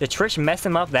 Did Trish mess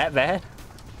him up that bad?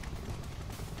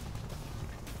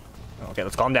 Okay,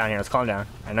 let's calm down here. Let's calm down.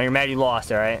 I know you're mad you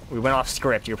lost, alright? We went off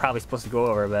script. You're probably supposed to go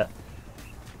over, but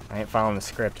I ain't following the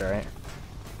script, alright?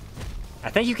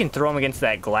 I think you can throw him against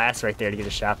that glass right there to get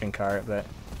a shopping cart, but...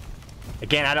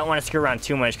 Again, I don't want to screw around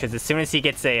too much, because as soon as he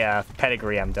gets a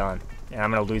pedigree, I'm done. And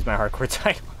I'm going to lose my hardcore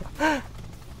title.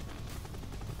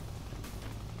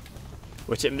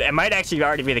 Which it might actually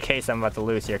already be the case I'm about to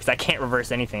lose here, because I can't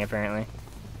reverse anything, apparently.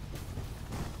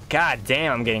 God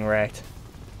damn, I'm getting wrecked.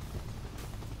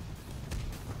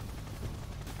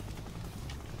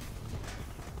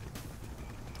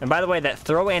 And by the way, that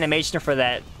throw animation for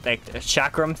that, like,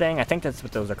 chakram thing, I think that's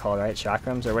what those are called, right?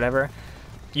 Chakrams or whatever.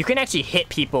 You can actually hit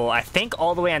people, I think,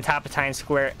 all the way on top of Times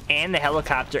Square, and the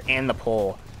helicopter, and the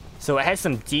pole. So it has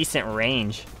some decent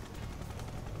range.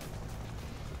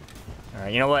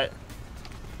 Alright, you know what?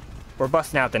 We're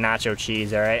busting out the nacho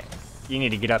cheese, alright? You need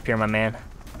to get up here, my man.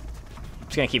 I'm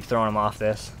just gonna keep throwing him off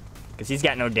this. Because he's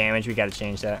got no damage, we gotta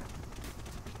change that.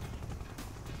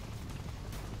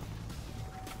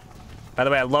 By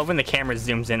the way, I love when the camera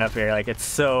zooms in up here. Like, it's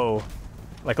so...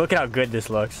 Like, look at how good this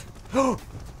looks.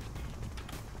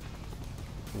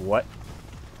 What?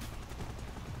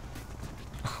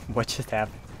 What just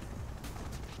happened?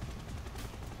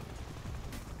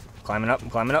 Climbing up, I'm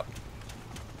climbing up.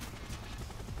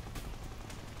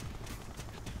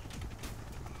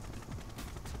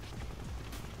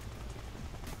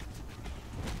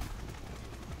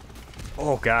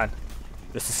 Oh god.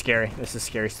 This is scary. This is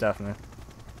scary stuff, man.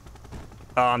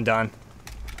 Oh, I'm done.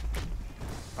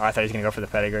 Oh, I thought he was gonna go for the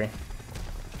pedigree.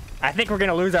 I think we're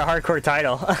gonna lose our hardcore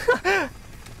title.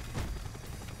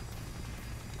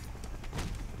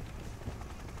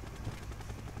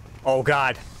 Oh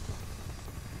god.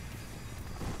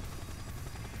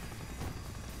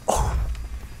 Oh.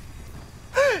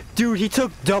 Dude, he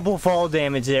took double fall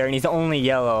damage there and he's only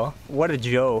yellow. What a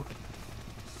joke.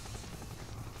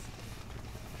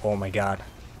 Oh my god.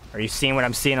 Are you seeing what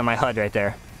I'm seeing on my HUD right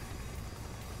there?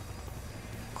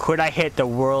 Could I hit the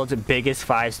world's biggest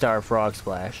 5-star frog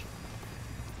splash?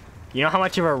 You know how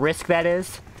much of a risk that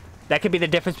is? That could be the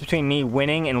difference between me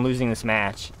winning and losing this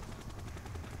match.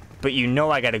 But you know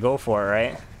I gotta go for it,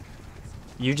 right?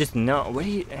 You just know. What are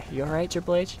you alright,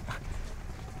 Triple H?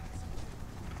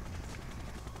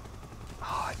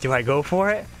 Oh, do I go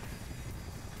for it?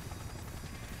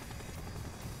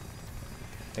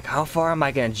 Like, how far am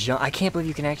I gonna jump? I can't believe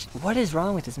you can actually... What is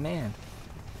wrong with this man?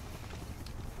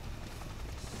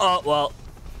 Oh, well.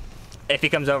 If he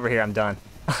comes over here, I'm done.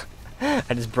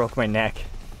 I just broke my neck.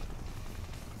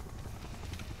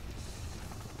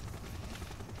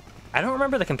 I don't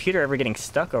remember the computer ever getting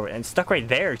stuck over it. And stuck right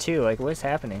there, too. Like, what is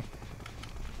happening?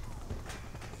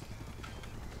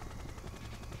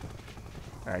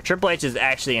 Alright, Triple H is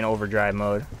actually in overdrive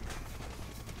mode.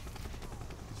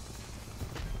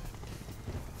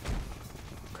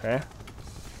 Okay.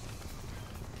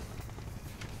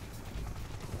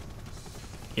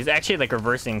 He's actually like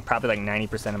reversing probably like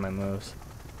 90% of my moves.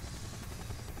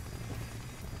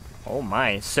 Oh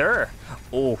my, sir.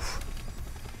 Oof.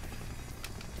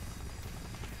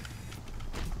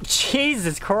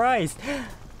 Jesus Christ.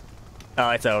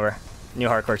 Oh, it's over. New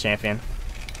hardcore champion.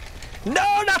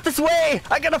 No, not this way!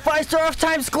 I got a 5-star off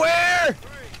Times Square!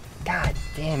 God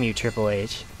damn you, Triple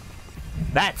H.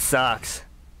 That sucks.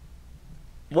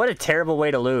 What a terrible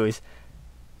way to lose.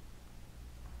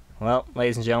 Well,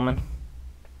 ladies and gentlemen.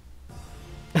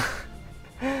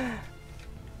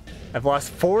 I've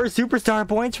lost 4 superstar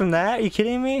points from that. Are you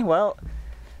kidding me? Well,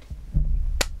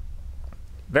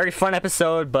 very fun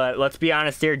episode, but let's be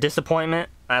honest here. Disappointment.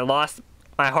 I lost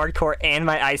my hardcore and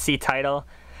my IC title.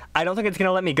 I don't think it's going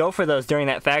to let me go for those during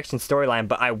that faction storyline,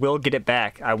 but I will get it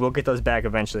back. I will get those back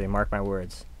eventually. Mark my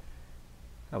words.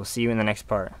 I will see you in the next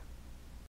part.